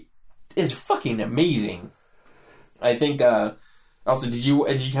to is fucking amazing. I think. Also, did you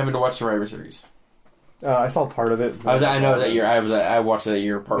happen to watch Survivor Series? I saw part of it. I watched it at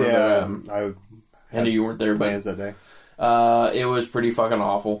your part. Yeah, I knew you weren't there, but plans that day. It was pretty fucking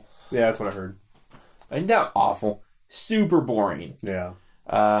awful. Yeah, that's what I heard. And not awful, super boring. Yeah.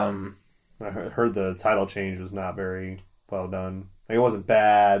 I heard the title change was not very well done. Like, it wasn't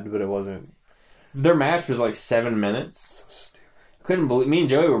bad, but it wasn't. Their match was like 7 minutes. So stupid. Couldn't believe. Me and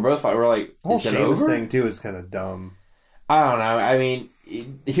Joey were both like, the whole is it over? thing too is kind of dumb. I don't know. I mean,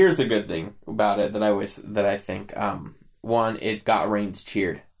 here's the good thing about it that I think. One, it got Reigns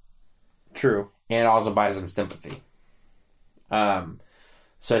cheered. True. And it also buys him sympathy.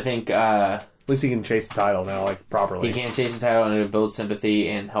 So I think at least he can chase the title now, like, properly. He can chase the title and it'll build sympathy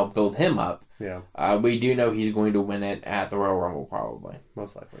and help build him up. Yeah. We do know he's going to win it at the Royal Rumble, probably.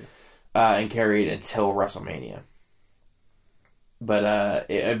 Most likely. And carry it until WrestleMania. But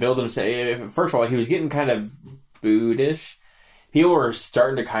it built him. First of all, he was getting kind of booed-ish. People were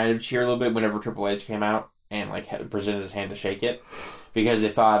starting to kind of cheer a little bit whenever Triple H came out and like presented his hand to shake it, because they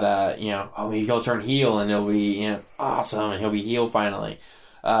thought, he'll turn heel and it'll be awesome and he'll be heel finally.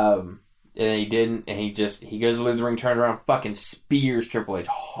 And he didn't, and he goes to leave the ring, turns around, fucking spears Triple H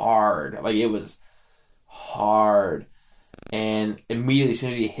hard. Like, it was hard. And immediately, as soon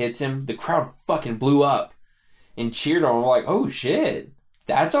as he hits him, the crowd fucking blew up and cheered on him. Like, oh shit,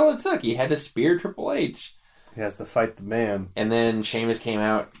 that's all it took. He had to spear Triple H. He has to fight the man. And then Sheamus came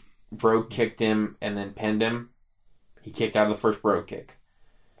out, Brogue kicked him, and then pinned him. He kicked out of the first Brogue kick.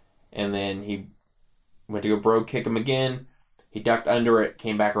 And then he went to go Brogue kick him again. He ducked under it,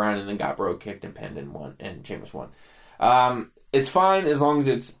 came back around, and then got Brogue kicked and pinned and won. And Sheamus won. It's fine as long as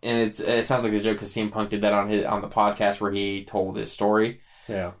it sounds like a joke because CM Punk did that on the podcast where he told his story.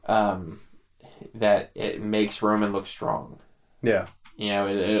 Yeah. That it makes Roman look strong. Yeah.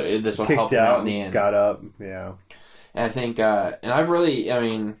 This will help him out in the end. Got up. Yeah. And I think,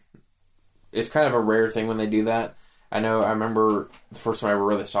 it's kind of a rare thing when they do that. I remember the first time I ever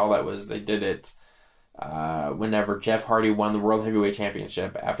really saw that was they did it whenever Jeff Hardy won the World Heavyweight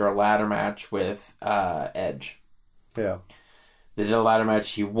Championship after a ladder match with Edge. Yeah. They did a ladder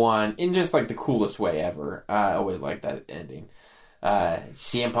match. He won in just like the coolest way ever. I always liked that ending.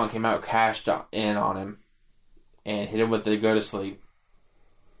 CM Punk came out, cashed in on him, and hit him with the go to sleep.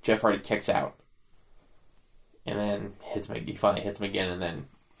 Jeff Hardy kicks out, and then he finally hits him again, and then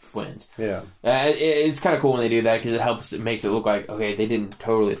wins. Yeah. It's kind of cool when they do that because it makes it look like, okay, they didn't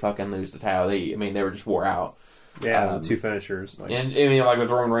totally fucking lose the title. They were just wore out. Yeah, the two finishers. And like with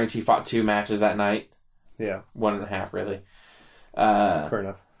Roman Reigns, he fought 2 matches that night. Yeah. 1.5, really. Fair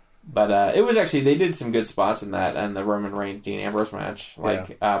enough. But it was actually, they did some good spots in that, and the Roman Reigns Dean Ambrose match.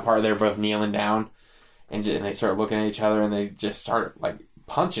 Like, part they were both kneeling down, and they started looking at each other, and they just started, like,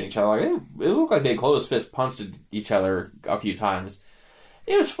 punching each other. Like, it looked like they closed fist punched each other a few times.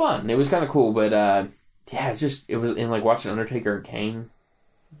 It was fun. It was kind of cool, but, it was in, like, watching Undertaker and Kane.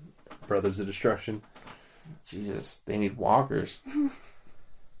 Brothers of Destruction. Jesus, they need walkers.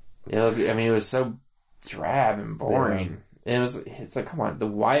 It was so drab and boring. Yeah. It's like, come on, the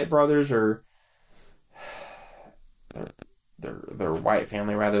Wyatt brothers are they're Wyatt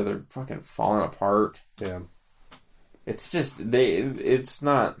family rather, they're fucking falling apart. Yeah. It's just it's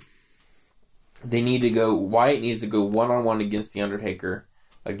not, they need to go, Wyatt needs to go one-on-one against the Undertaker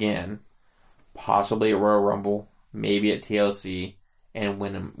again, possibly at Royal Rumble, maybe at TLC, and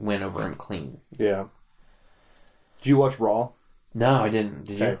win over him clean. Yeah. Did you watch Raw? No, I didn't.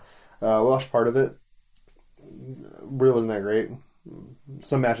 Did you? We watched part of it. Really wasn't that great.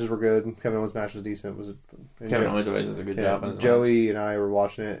 Some matches were good. Kevin Owens' match was decent. Kevin Owens always does a good job. Joey and I were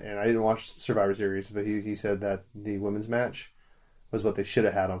watching it, and I didn't watch Survivor Series, but he said that the women's match was what they should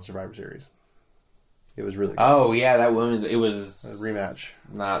have had on Survivor Series. It was really good. Oh, yeah, that women's, it was a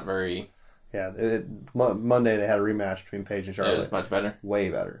rematch. Not very... Yeah, Monday they had a rematch between Paige and Charlotte. It was much better. Way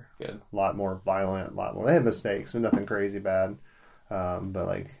better. Good. A lot more violent. A lot more. They had mistakes, but nothing crazy bad. But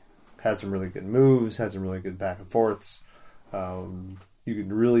like, had some really good moves. Had some really good back and forths. You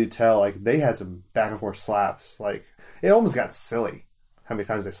could really tell like they had some back and forth slaps. Like it almost got silly how many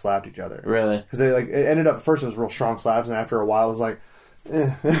times they slapped each other. Really? Because they like it ended up first it was real strong slaps, and after a while it was like,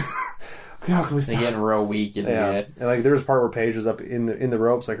 how can we stop? They're getting real weak in the And like there was a part where Paige was up in the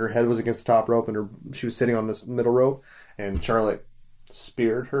ropes, like her head was against the top rope, and she was sitting on this middle rope, and Charlotte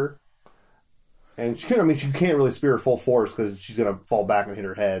speared her. And she couldn't. I mean, she can't really spear her full force because she's gonna fall back and hit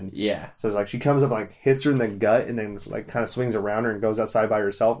her head. Yeah. So it's like she comes up, and, like hits her in the gut, and then like kind of swings around her and goes outside by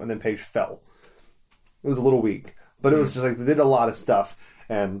herself, and then Paige fell. It was a little weak, but it was just like they did a lot of stuff,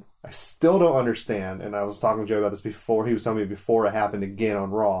 and I still don't understand. And I was talking to Joe about this before. He was telling me before it happened again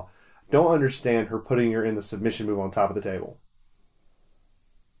on Raw. Don't understand her putting her in the submission move on top of the table.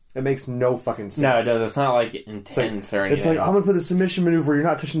 It makes no fucking sense. No, it does. It's not like intense or anything. It's like, I'm going to put the submission maneuver where you're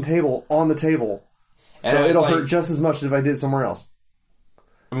not touching the table on the table. So it'll hurt just as much as if I did it somewhere else.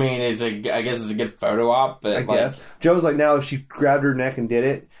 I mean, I guess it's a good photo op, but I guess. Joe's like, now if she grabbed her neck and did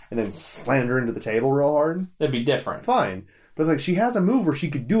it and then slammed her into the table real hard, that'd be different. Fine. But it's like, she has a move where she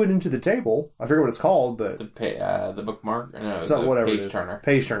could do it into the table. I forget what it's called, but... The bookmark? No, whatever Page Turner.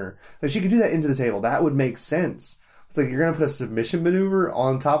 Page Turner. Like, she could do that into the table. That would make sense. It's like, you're going to put a submission maneuver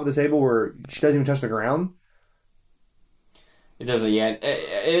on top of the table where she doesn't even touch the ground? It doesn't yet.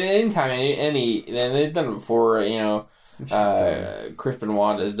 Anytime, and they've done it before, Chris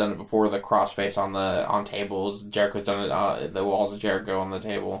Benoit has done it before, the crossface on tables. Jericho's done it, the walls of Jericho on the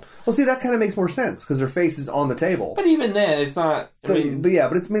table. Well, see, that kind of makes more sense, because their face is on the table. But even then, it's not... But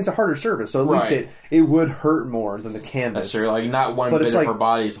it means a harder surface, so at least it would hurt more than the canvas. That's true, like, not one bit of her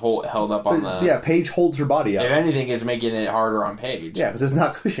body is held up on the... Yeah, Paige holds her body up. If anything, it's making it harder on Paige. Yeah, because it's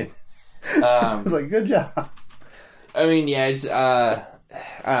not cushion. It's like, good job. I mean, yeah, it's... I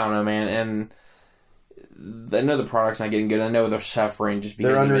don't know, man, and... I know the product's not getting good. I know they're suffering just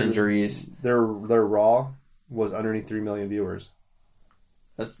because of injuries. Their Raw was underneath 3 million viewers.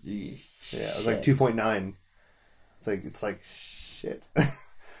 That's it was like 2.9. It's like shit.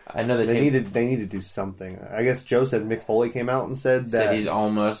 I know they need to do something. I guess Joe said Mick Foley came out and said he's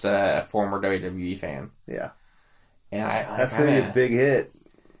almost a former WWE fan. Yeah, and that's gonna be a big hit.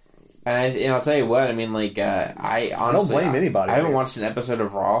 And I'll tell you what. I mean, like I honestly don't blame anybody. I haven't watched an episode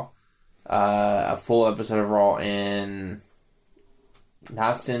of Raw. A full episode of Raw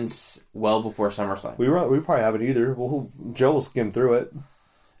not since well before SummerSlam. We probably haven't either. Joe will skim through it,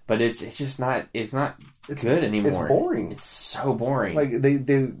 but it's just not good anymore. It's boring. It's so boring. Like they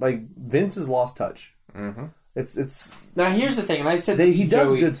like Vince has lost touch. Mm-hmm. It's now here's the thing, and I said he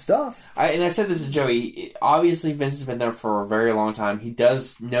does good stuff. I said this to Joey. Obviously, Vince has been there for a very long time. He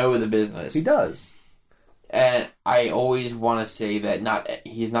does know the business. He does. And I always want to say that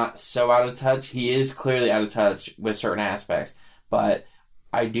he's not so out of touch. He is clearly out of touch with certain aspects. But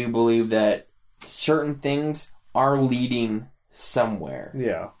I do believe that certain things are leading somewhere.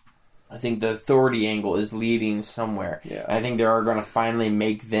 Yeah. I think the authority angle is leading somewhere. Yeah. And I think they are going to finally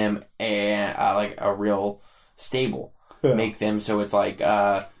make them a real stable. Yeah. Make them so it's like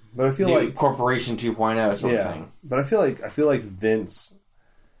but I feel like Corporation 2.0 sort of thing. But I feel like Vince...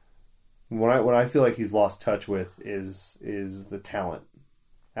 What I feel like he's lost touch with is the talent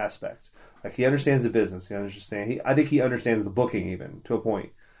aspect. Like he understands the business. I think he understands the booking even to a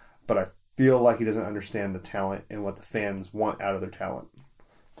point, but I feel like he doesn't understand the talent and what the fans want out of their talent.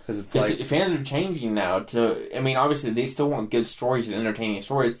 Because it's like fans are changing now. Obviously they still want good stories and entertaining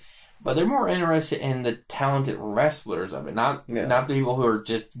stories, but they're more interested in the talented wrestlers of it, not the people who are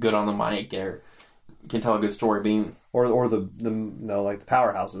just good on the mic or can tell a good story. Or the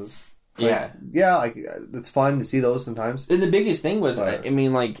powerhouses. Like, it's fun to see those sometimes. And the biggest thing was,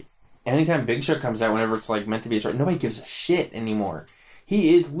 anytime Big Show comes out, whenever it's like meant to be a story, nobody gives a shit anymore.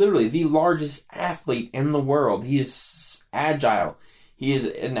 He is literally the largest athlete in the world. He is agile. He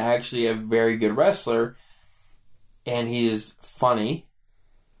is actually a very good wrestler, and he is funny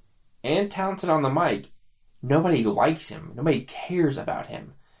and talented on the mic. Nobody likes him. Nobody cares about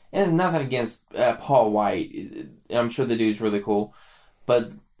him. And it's nothing against Paul White. I'm sure the dude's really cool,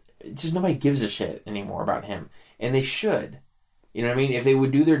 but just nobody gives a shit anymore about him, and they should. You know what I mean? If they would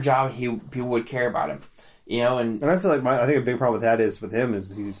do their job, people would care about him. And I feel like I think a big problem with that is with him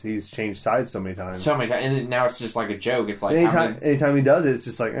is he's changed sides so many times, and now it's just like a joke. It's like anytime he does it, it's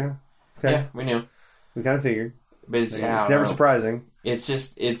just like, okay, yeah, we knew, we kind of figured, but it's never surprising. It's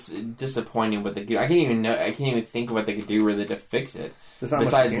disappointing what they do. I can't even think of what they could do really to fix it.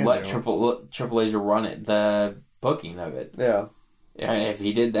 Besides let Triple H run it, the booking of it. Yeah. If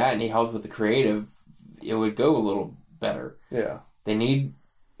he did that and he helped with the creative, it would go a little better. Yeah. They need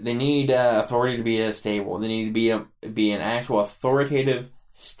authority to be a stable. They need to be an actual authoritative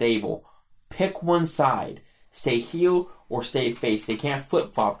stable. Pick one side. Stay heel or stay face. They can't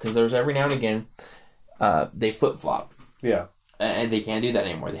flip-flop because there's every now and again they flip-flop. Yeah. And they can't do that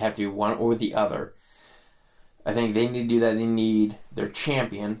anymore. They have to be one or the other. I think they need to do that. They need their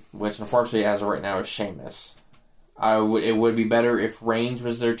champion, which unfortunately as of right now is Sheamus. It would be better if Reigns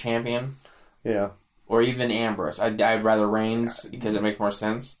was their champion. Yeah. Or even Ambrose. I'd rather Reigns because it makes more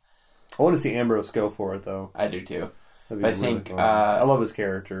sense. I want to see Ambrose go for it, though. I do too. I think I love his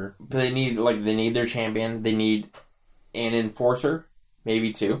character. But they need their champion. They need an enforcer,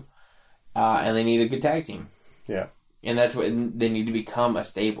 maybe two, and they need a good tag team. Yeah, and that's what they need to become a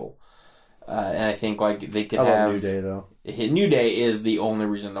stable. And I think they could I have love New Day though. New Day is the only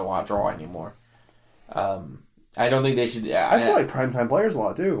reason to watch Raw anymore. I don't think they should. I still like primetime players a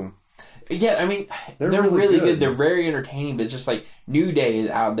lot too. Yeah, I mean, they're really good. They're very entertaining, but it's just New Day is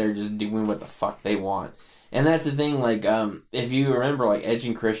out there just doing what the fuck they want. And that's the thing, if you remember, Edge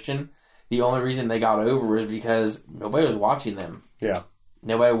and Christian, the only reason they got over was because nobody was watching them. Yeah.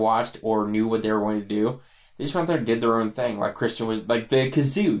 Nobody watched or knew what they were going to do. They just went there and did their own thing. Christian was, the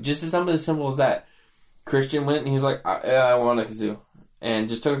kazoo, just as something as simple as that. Christian went and he was like, I want a kazoo. And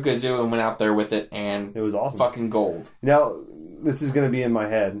just took a kazoo and went out there with it, and it was awesome. Fucking gold. Now, this is going to be in my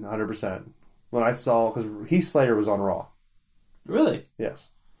head, 100%. When I saw, because Heath Slater was on Raw. Really? Yes.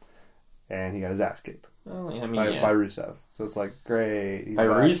 And he got his ass kicked. Well, I mean, by Rusev. So it's great. He's by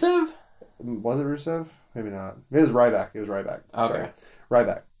back. Rusev? Was it Rusev? Maybe not. It was Ryback. Okay. Sorry.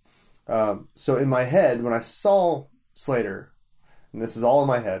 Ryback. So in my head, when I saw Slater, and this is all in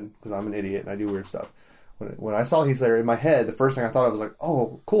my head, because I'm an idiot and I do weird stuff. When I saw Heath Slater, in my head, the first thing I thought of was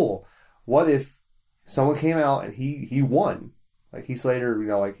oh, cool. What if someone came out and he won? Heath Slater,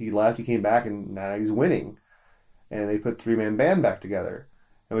 he left, he came back, and now he's winning. And they put 3-man band back together.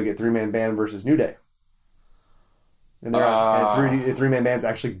 And we get 3-man band versus New Day. And they're 3-man band's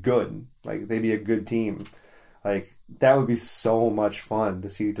actually good. They'd be a good team. That would be so much fun to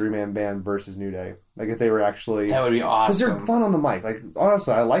see 3-man band versus New Day. If they were actually... That would be awesome. Because they're fun on the mic.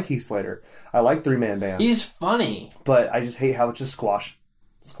 Honestly, I like Heath Slater. I like 3-man band. He's funny. But I just hate how it's just squash.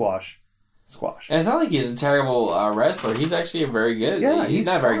 And it's not like he's a terrible wrestler. He's actually a very good... Yeah, he's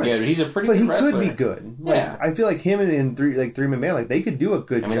not very good, but he's a pretty good wrestler. But he could be good. Yeah. I feel him in 3-man band, they could do a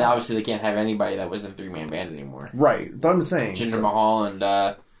good job. Obviously they can't have anybody that was in 3-man band anymore. Right. But I'm saying... Jinder Mahal and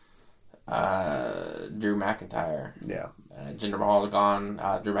Drew McIntyre. Yeah. Jinder Mahal's gone.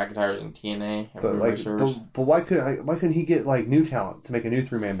 Drew McIntyre's in TNA. But why couldn't he get new talent to make a new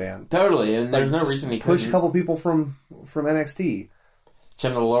 3-man band? Totally, and there's no reason he couldn't. Push a couple people from NXT.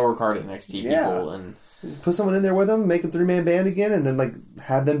 Some of the lower card NXT people, and put someone in there with them, make them 3-man band again, and then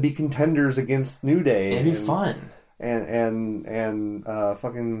have them be contenders against New Day. It'd be fun. And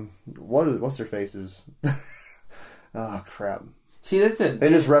fucking what's their faces? Oh crap! See, that's it. They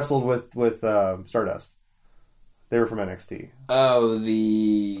just wrestled with Stardust. They were from NXT. Oh,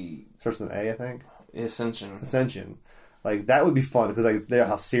 the starts with an A, I think. Ascension. That would be fun because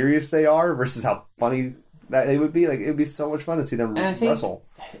how serious they are versus how funny that they would be. It would be so much fun to see them wrestle.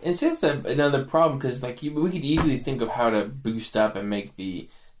 And see, that's another problem because we could easily think of how to boost up and make the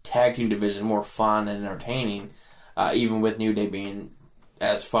tag team division more fun and entertaining, even with New Day being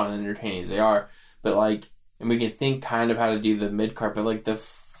as fun and entertaining as they are. But and we can think kind of how to do the mid card, but the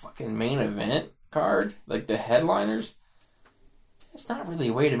fucking main event card, the headliners, it's not really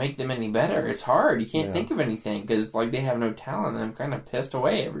a way to make them any better. It's hard. You can't think of anything because they have no talent and I'm kind of pissed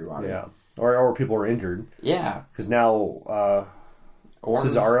away everybody. Yeah. Or people are injured. Yeah. Because now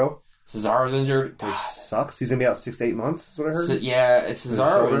Cesaro's injured. Which sucks. He's going to be out 6 to 8 months, is what I heard. It's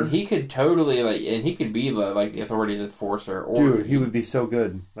Cesaro, and he could totally, and he could be the Authority's enforcer. Dude, he would be so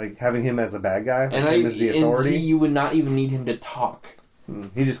good. Having him as a bad guy, and him as the Authority. And you would not even need him to talk.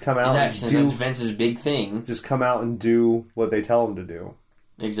 He just come out and do... That's Vince's big thing. Just come out and do what they tell him to do.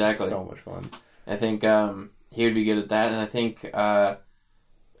 Exactly. So much fun. I think he would be good at that, and I think...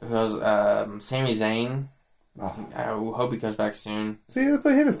 who else? Sami Zayn. Oh. I hope he comes back soon. See, they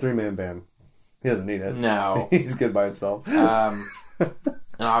put him as 3-man band. He doesn't need it. No. He's good by himself. And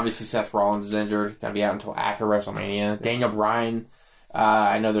obviously Seth Rollins is injured. Going to be out until after WrestleMania. Daniel Bryan.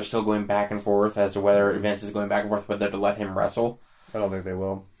 I know they're still going back and forth as to whether Vince is going back and forth whether to let him wrestle. I don't think they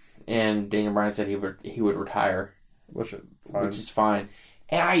will. And Daniel Bryan said he would retire. Which is fine.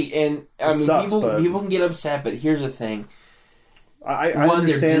 And people can get upset, but here's the thing. I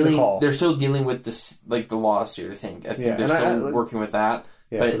understand the call. They're still dealing with this, the lawsuit. I think they're still working with that.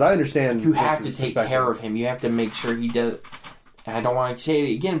 Yeah, because I understand. You have to take care of him. You have to make sure he does. and I don't want to say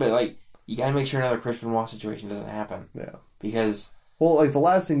it again, but like you got to make sure another Chris Benoit situation doesn't happen. Yeah, because like the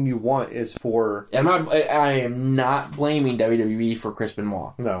last thing you want is for. I am not blaming WWE for Chris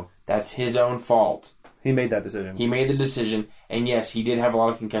Benoit. No, that's his own fault. He made that decision. He made the decision, and yes, he did have a lot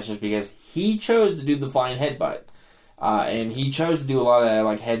of concussions because he chose to do the flying headbutt, and he chose to do a lot of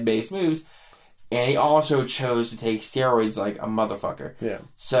like head-based moves, and he also chose to take steroids like a motherfucker. Yeah.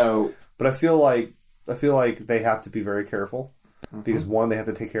 So, but I feel like they have to be very careful because one, they have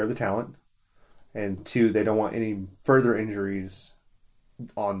to take care of the talent, and two, they don't want any further injuries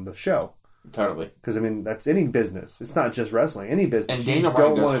on the show. Totally. Because, I mean, that's any business. It's not just wrestling. Any business. And Daniel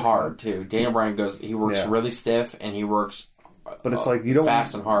Bryan goes hard, too. Daniel Bryan he works really stiff, and he works but it's like, you don't...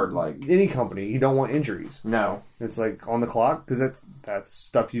 fast and hard, like... Any company, you don't want injuries. No. It's like, on the clock, because that's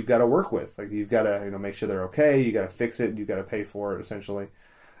stuff you've got to work with. Like, you've got to, make sure they're okay, you got to fix it, you've got to pay for it, essentially.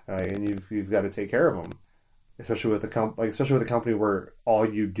 And you've got to take care of them. Especially with a company where all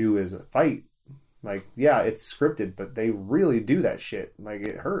you do is a fight. Like, yeah, it's scripted, but they really do that shit. Like,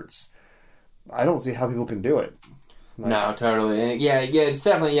 it hurts. I don't see how people can do it. Like, no, totally. Yeah, it's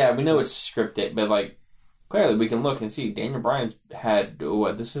definitely, we know it's scripted, but, like, clearly we can look and see Daniel Bryan's had,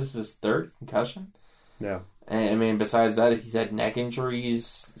 this was his third concussion? Yeah. And, I mean, besides that, he's had neck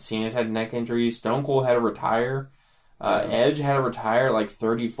injuries, Cena's had neck injuries, Stone Cold had to retire, Edge had to retire, like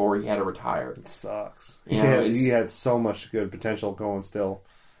 34 he had to retire. It sucks. He had so much good potential going still.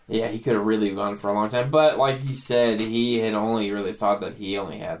 Yeah, he could have really gone for a long time. But like he said, he had only really thought that he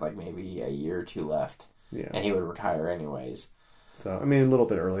only had like maybe a year or two left. Yeah. And he would retire anyways. So, I mean, a little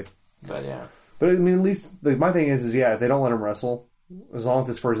bit early. But yeah. But I mean, at least, like, my thing is if they don't let him wrestle, as long as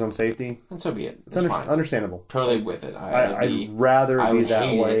it's for his own safety. And so be it. It's understandable. Totally with it. I'd rather be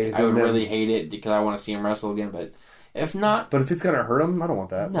that way. I would really hate it because I want to see him wrestle again. But if not. But if it's going to hurt him, I don't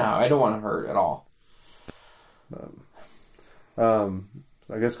want that. No, I don't want to hurt at all.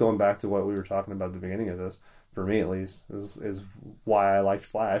 I guess going back to what we were talking about at the beginning of this, for me at least, is why I liked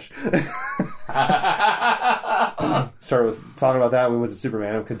Flash. Started with talking about that, we went to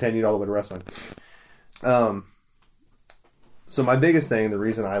Superman, and continued all the way to wrestling. So my biggest thing, the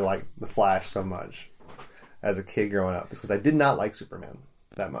reason I liked the Flash so much as a kid growing up, is because I did not like Superman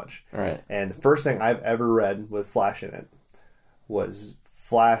that much. Right. And the first thing I've ever read with Flash in it was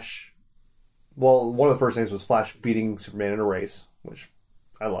Flash... Well, one of the first things was Flash beating Superman in a race, which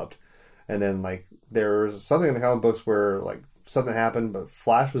I loved. And then, like, there was something in the comic books where, like, something happened, but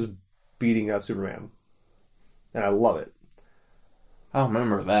Flash was beating up Superman. And I love it. I don't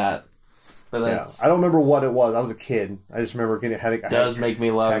remember that. But I don't remember what it was. I was a kid. I just remember it does make me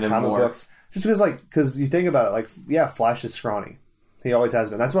love him more. Books. Just because you think about it, like, yeah, Flash is scrawny. He always has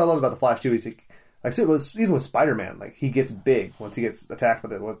been. That's what I love about the Flash, too. He's like, even with Spider-Man, like, he gets big once he gets attacked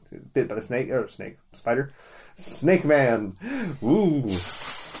bit by the spider. Snake Man. Ooh.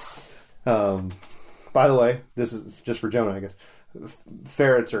 By the way, this is just for Jonah, I guess.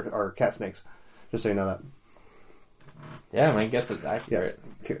 Ferrets are cat snakes. Just so you know that. Yeah, I guess it's accurate.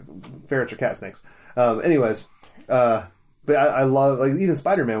 Yeah. Ferrets are cat snakes. Anyways, but I love, like, even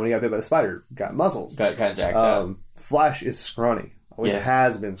Spider-Man, when he got bit by the spider, got muscles. Got kind of jacked up. Flash is scrawny. Always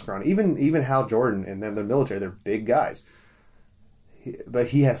has been scrawny. Even Hal Jordan and them, they're military, they're big guys. But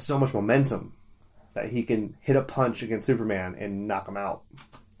he has so much momentum that he can hit a punch against Superman and knock him out.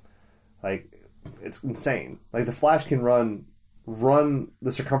 Like, it's insane. Like, the Flash can run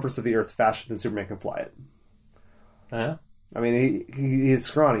the circumference of the Earth faster than Superman can fly it. Yeah. I mean, he is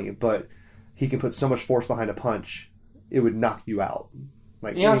scrawny, but he can put so much force behind a punch, it would knock you out.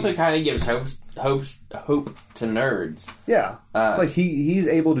 Like, he also kind of gives hope to nerds. Yeah. Like, he's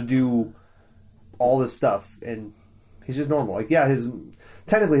able to do all this stuff, and he's just normal. Like, yeah,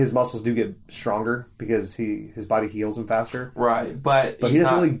 technically his muscles do get stronger because his body heals him faster. Right, but he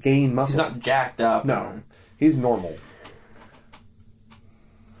doesn't really gain muscle. He's not jacked up. No, he's normal.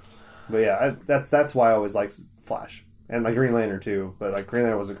 But yeah, that's why I always liked Flash. And like Green Lantern too. But like Green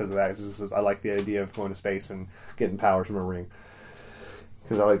Lantern wasn't because of that. It's just I like the idea of going to space and getting powers from a ring.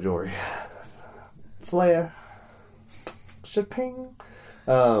 Because I like jewelry. Flare. Shaping.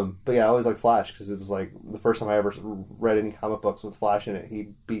 But yeah, I always like Flash because it was like the first time I ever read any comic books with Flash in it. He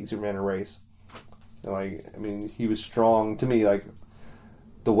beat Superman in a race. And like, I mean, he was strong. To me, like,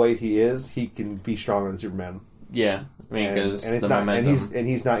 the way he is, he can be stronger than Superman. Yeah, I mean, because the momentum. And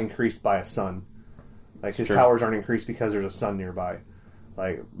he's not increased by a sun. Like, his powers aren't increased because there's a sun nearby.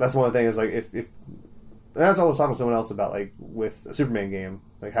 Like, that's one of the things, like, if and that's what I was talking to someone else about, like, with a Superman game.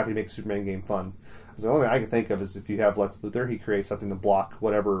 Like, how can you make a Superman game fun? Because the only thing I can think of is if you have Lex Luthor, he creates something to block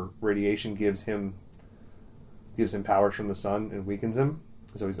whatever radiation gives him powers from the sun and weakens him.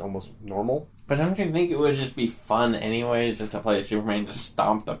 So he's almost normal. But don't you think it would just be fun anyways, just to play Superman and just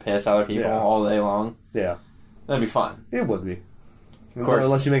stomp the piss out of people all day long? Yeah. That'd be fun. It would be. Of course.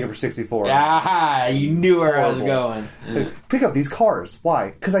 Unless you make it for 64. Ah, you knew where I was going. Pick up these cars.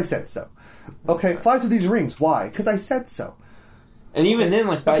 Why? Because I said so. Okay, fly through these rings. Why? Because I said so. And even then,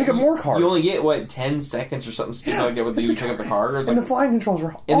 like, pick up more cars. You only get 10 seconds or something stupid like that with you pick up the car. It's and like, the flying controls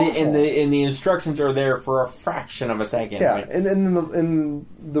are awful. And the instructions are there for a fraction of a second. Yeah, right? and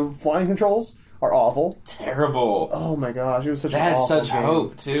the flying controls are awful. Terrible. Oh my gosh, it was such. That had such game.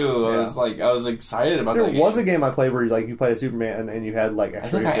 Hope too. Yeah. I was excited about that. There was a game I played where you played a Superman and you had like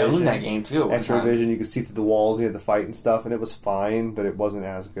X-ray vision. I owned that game too. X-ray vision, you could see through the walls, you had to fight and stuff, and it was fine, but it wasn't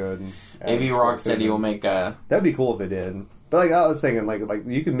as good. Maybe Rocksteady will make a. That'd be cool if they did. But I was thinking, like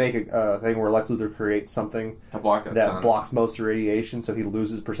you could make a thing where Lex Luthor creates something that blocks most of radiation, so he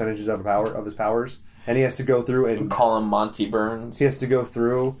loses percentages of his powers, and he has to go through and call him Monty Burns. He has to go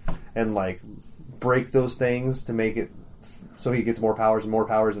through and break those things to make it so he gets more powers and more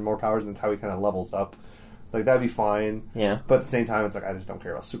powers and more powers, and that's how he kind of levels up. That'd be fine. Yeah. But at the same time, it's I just don't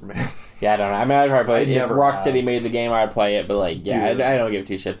care about Superman. Yeah, I don't know. I mean, I'd probably play it. If Rocksteady made the game, I'd play it. But I don't give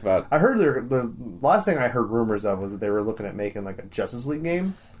two shits about it. I heard the last thing I heard rumors of was that they were looking at making a Justice League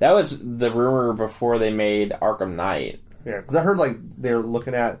game. That was the rumor before they made Arkham Knight. Yeah, because I heard they were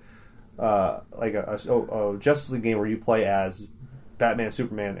looking at a Justice League game where you play as Batman,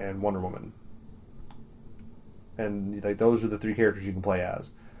 Superman, and Wonder Woman. And those are the three characters you can play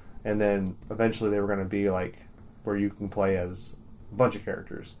as. And then eventually they were going to be where you can play as a bunch of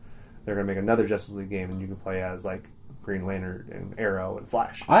characters. They're going to make another Justice League game and you can play as Green Lantern and Arrow and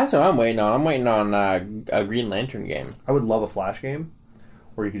Flash. That's what I'm waiting on. I'm waiting on a Green Lantern game. I would love a Flash game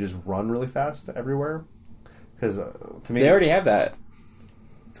where you could just run really fast everywhere. Because to me, they already have that.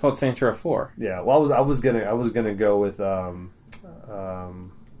 It's called Saints Row 4. Yeah. Well, I was gonna go with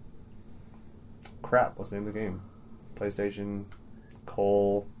crap. What's the name of the game? PlayStation.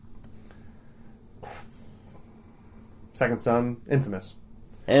 Cole. Second Son, Infamous.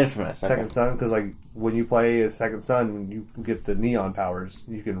 Second Son, because when you play as Second Son, you get the neon powers.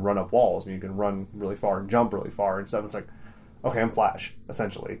 You can run up walls, and you can run really far and jump really far and stuff. It's okay, I'm Flash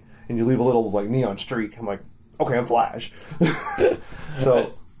essentially, and you leave a little neon streak. I'm okay, I'm Flash.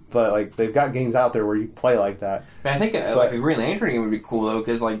 So, but they've got games out there where you play like that. I think a Green Lantern game would be cool though,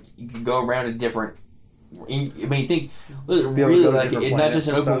 because you could go around to different. I mean, think really not just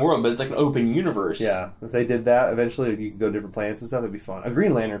an open world, but it's an open universe. Yeah, if they did that, eventually you could go to different planets and stuff. That'd be fun. A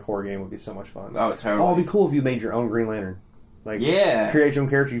Green Lantern core game would be so much fun. Oh, totally. Oh, it'd be cool if you made your own Green Lantern. Create your own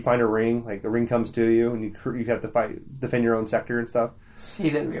character. You find a ring. A ring comes to you, and you have to defend your own sector and stuff. See,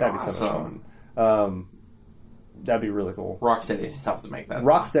 that'd be awesome. Be so much fun. That'd be really cool. Rocksteady is tough to make that.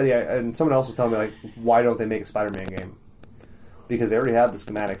 Rocksteady, and someone else was telling me why don't they make a Spider-Man game? Because they already have the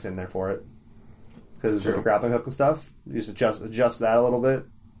schematics in there for it. Because with the grappling hook and stuff, you just adjust that a little bit.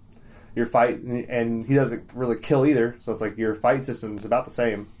 Your fight, and he doesn't really kill either, so it's your fight system is about the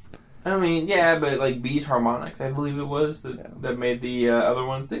same. I mean, yeah, but Beast Harmonics, I believe it was, that made the other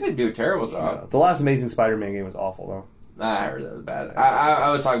ones. They didn't do a terrible job. Yeah. The last Amazing Spider-Man game was awful, though. I heard that was bad. I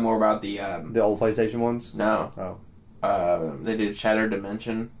was talking more about the old PlayStation ones? No. Oh. They did Shattered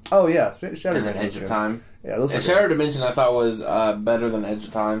Dimension. Oh, yeah. Shattered Dimension. Edge of Time. Yeah, those were Shattered Dimension I thought was better than Edge of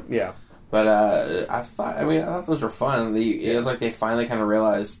Time. Yeah. But I thought those were fun. It was they finally kind of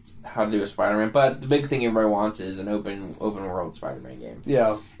realized how to do a Spider-Man. But the big thing everybody wants is an open world Spider-Man game.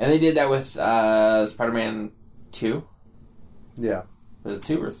 Yeah. And they did that with Spider-Man 2. Yeah. Was it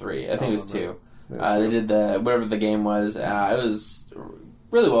 2 or 3? I think it was 2. They did whatever the game was. It was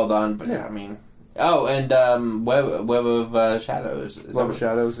really well done. But yeah, I mean. Oh, and Web of Shadows. Web of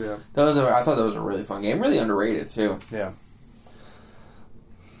Shadows, yeah. I thought that was a really fun game. Really underrated too. Yeah.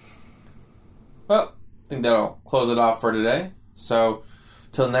 Well, I think that'll close it off for today. So,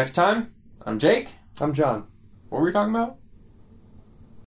 till next time, I'm Jake. I'm John. What were we talking about?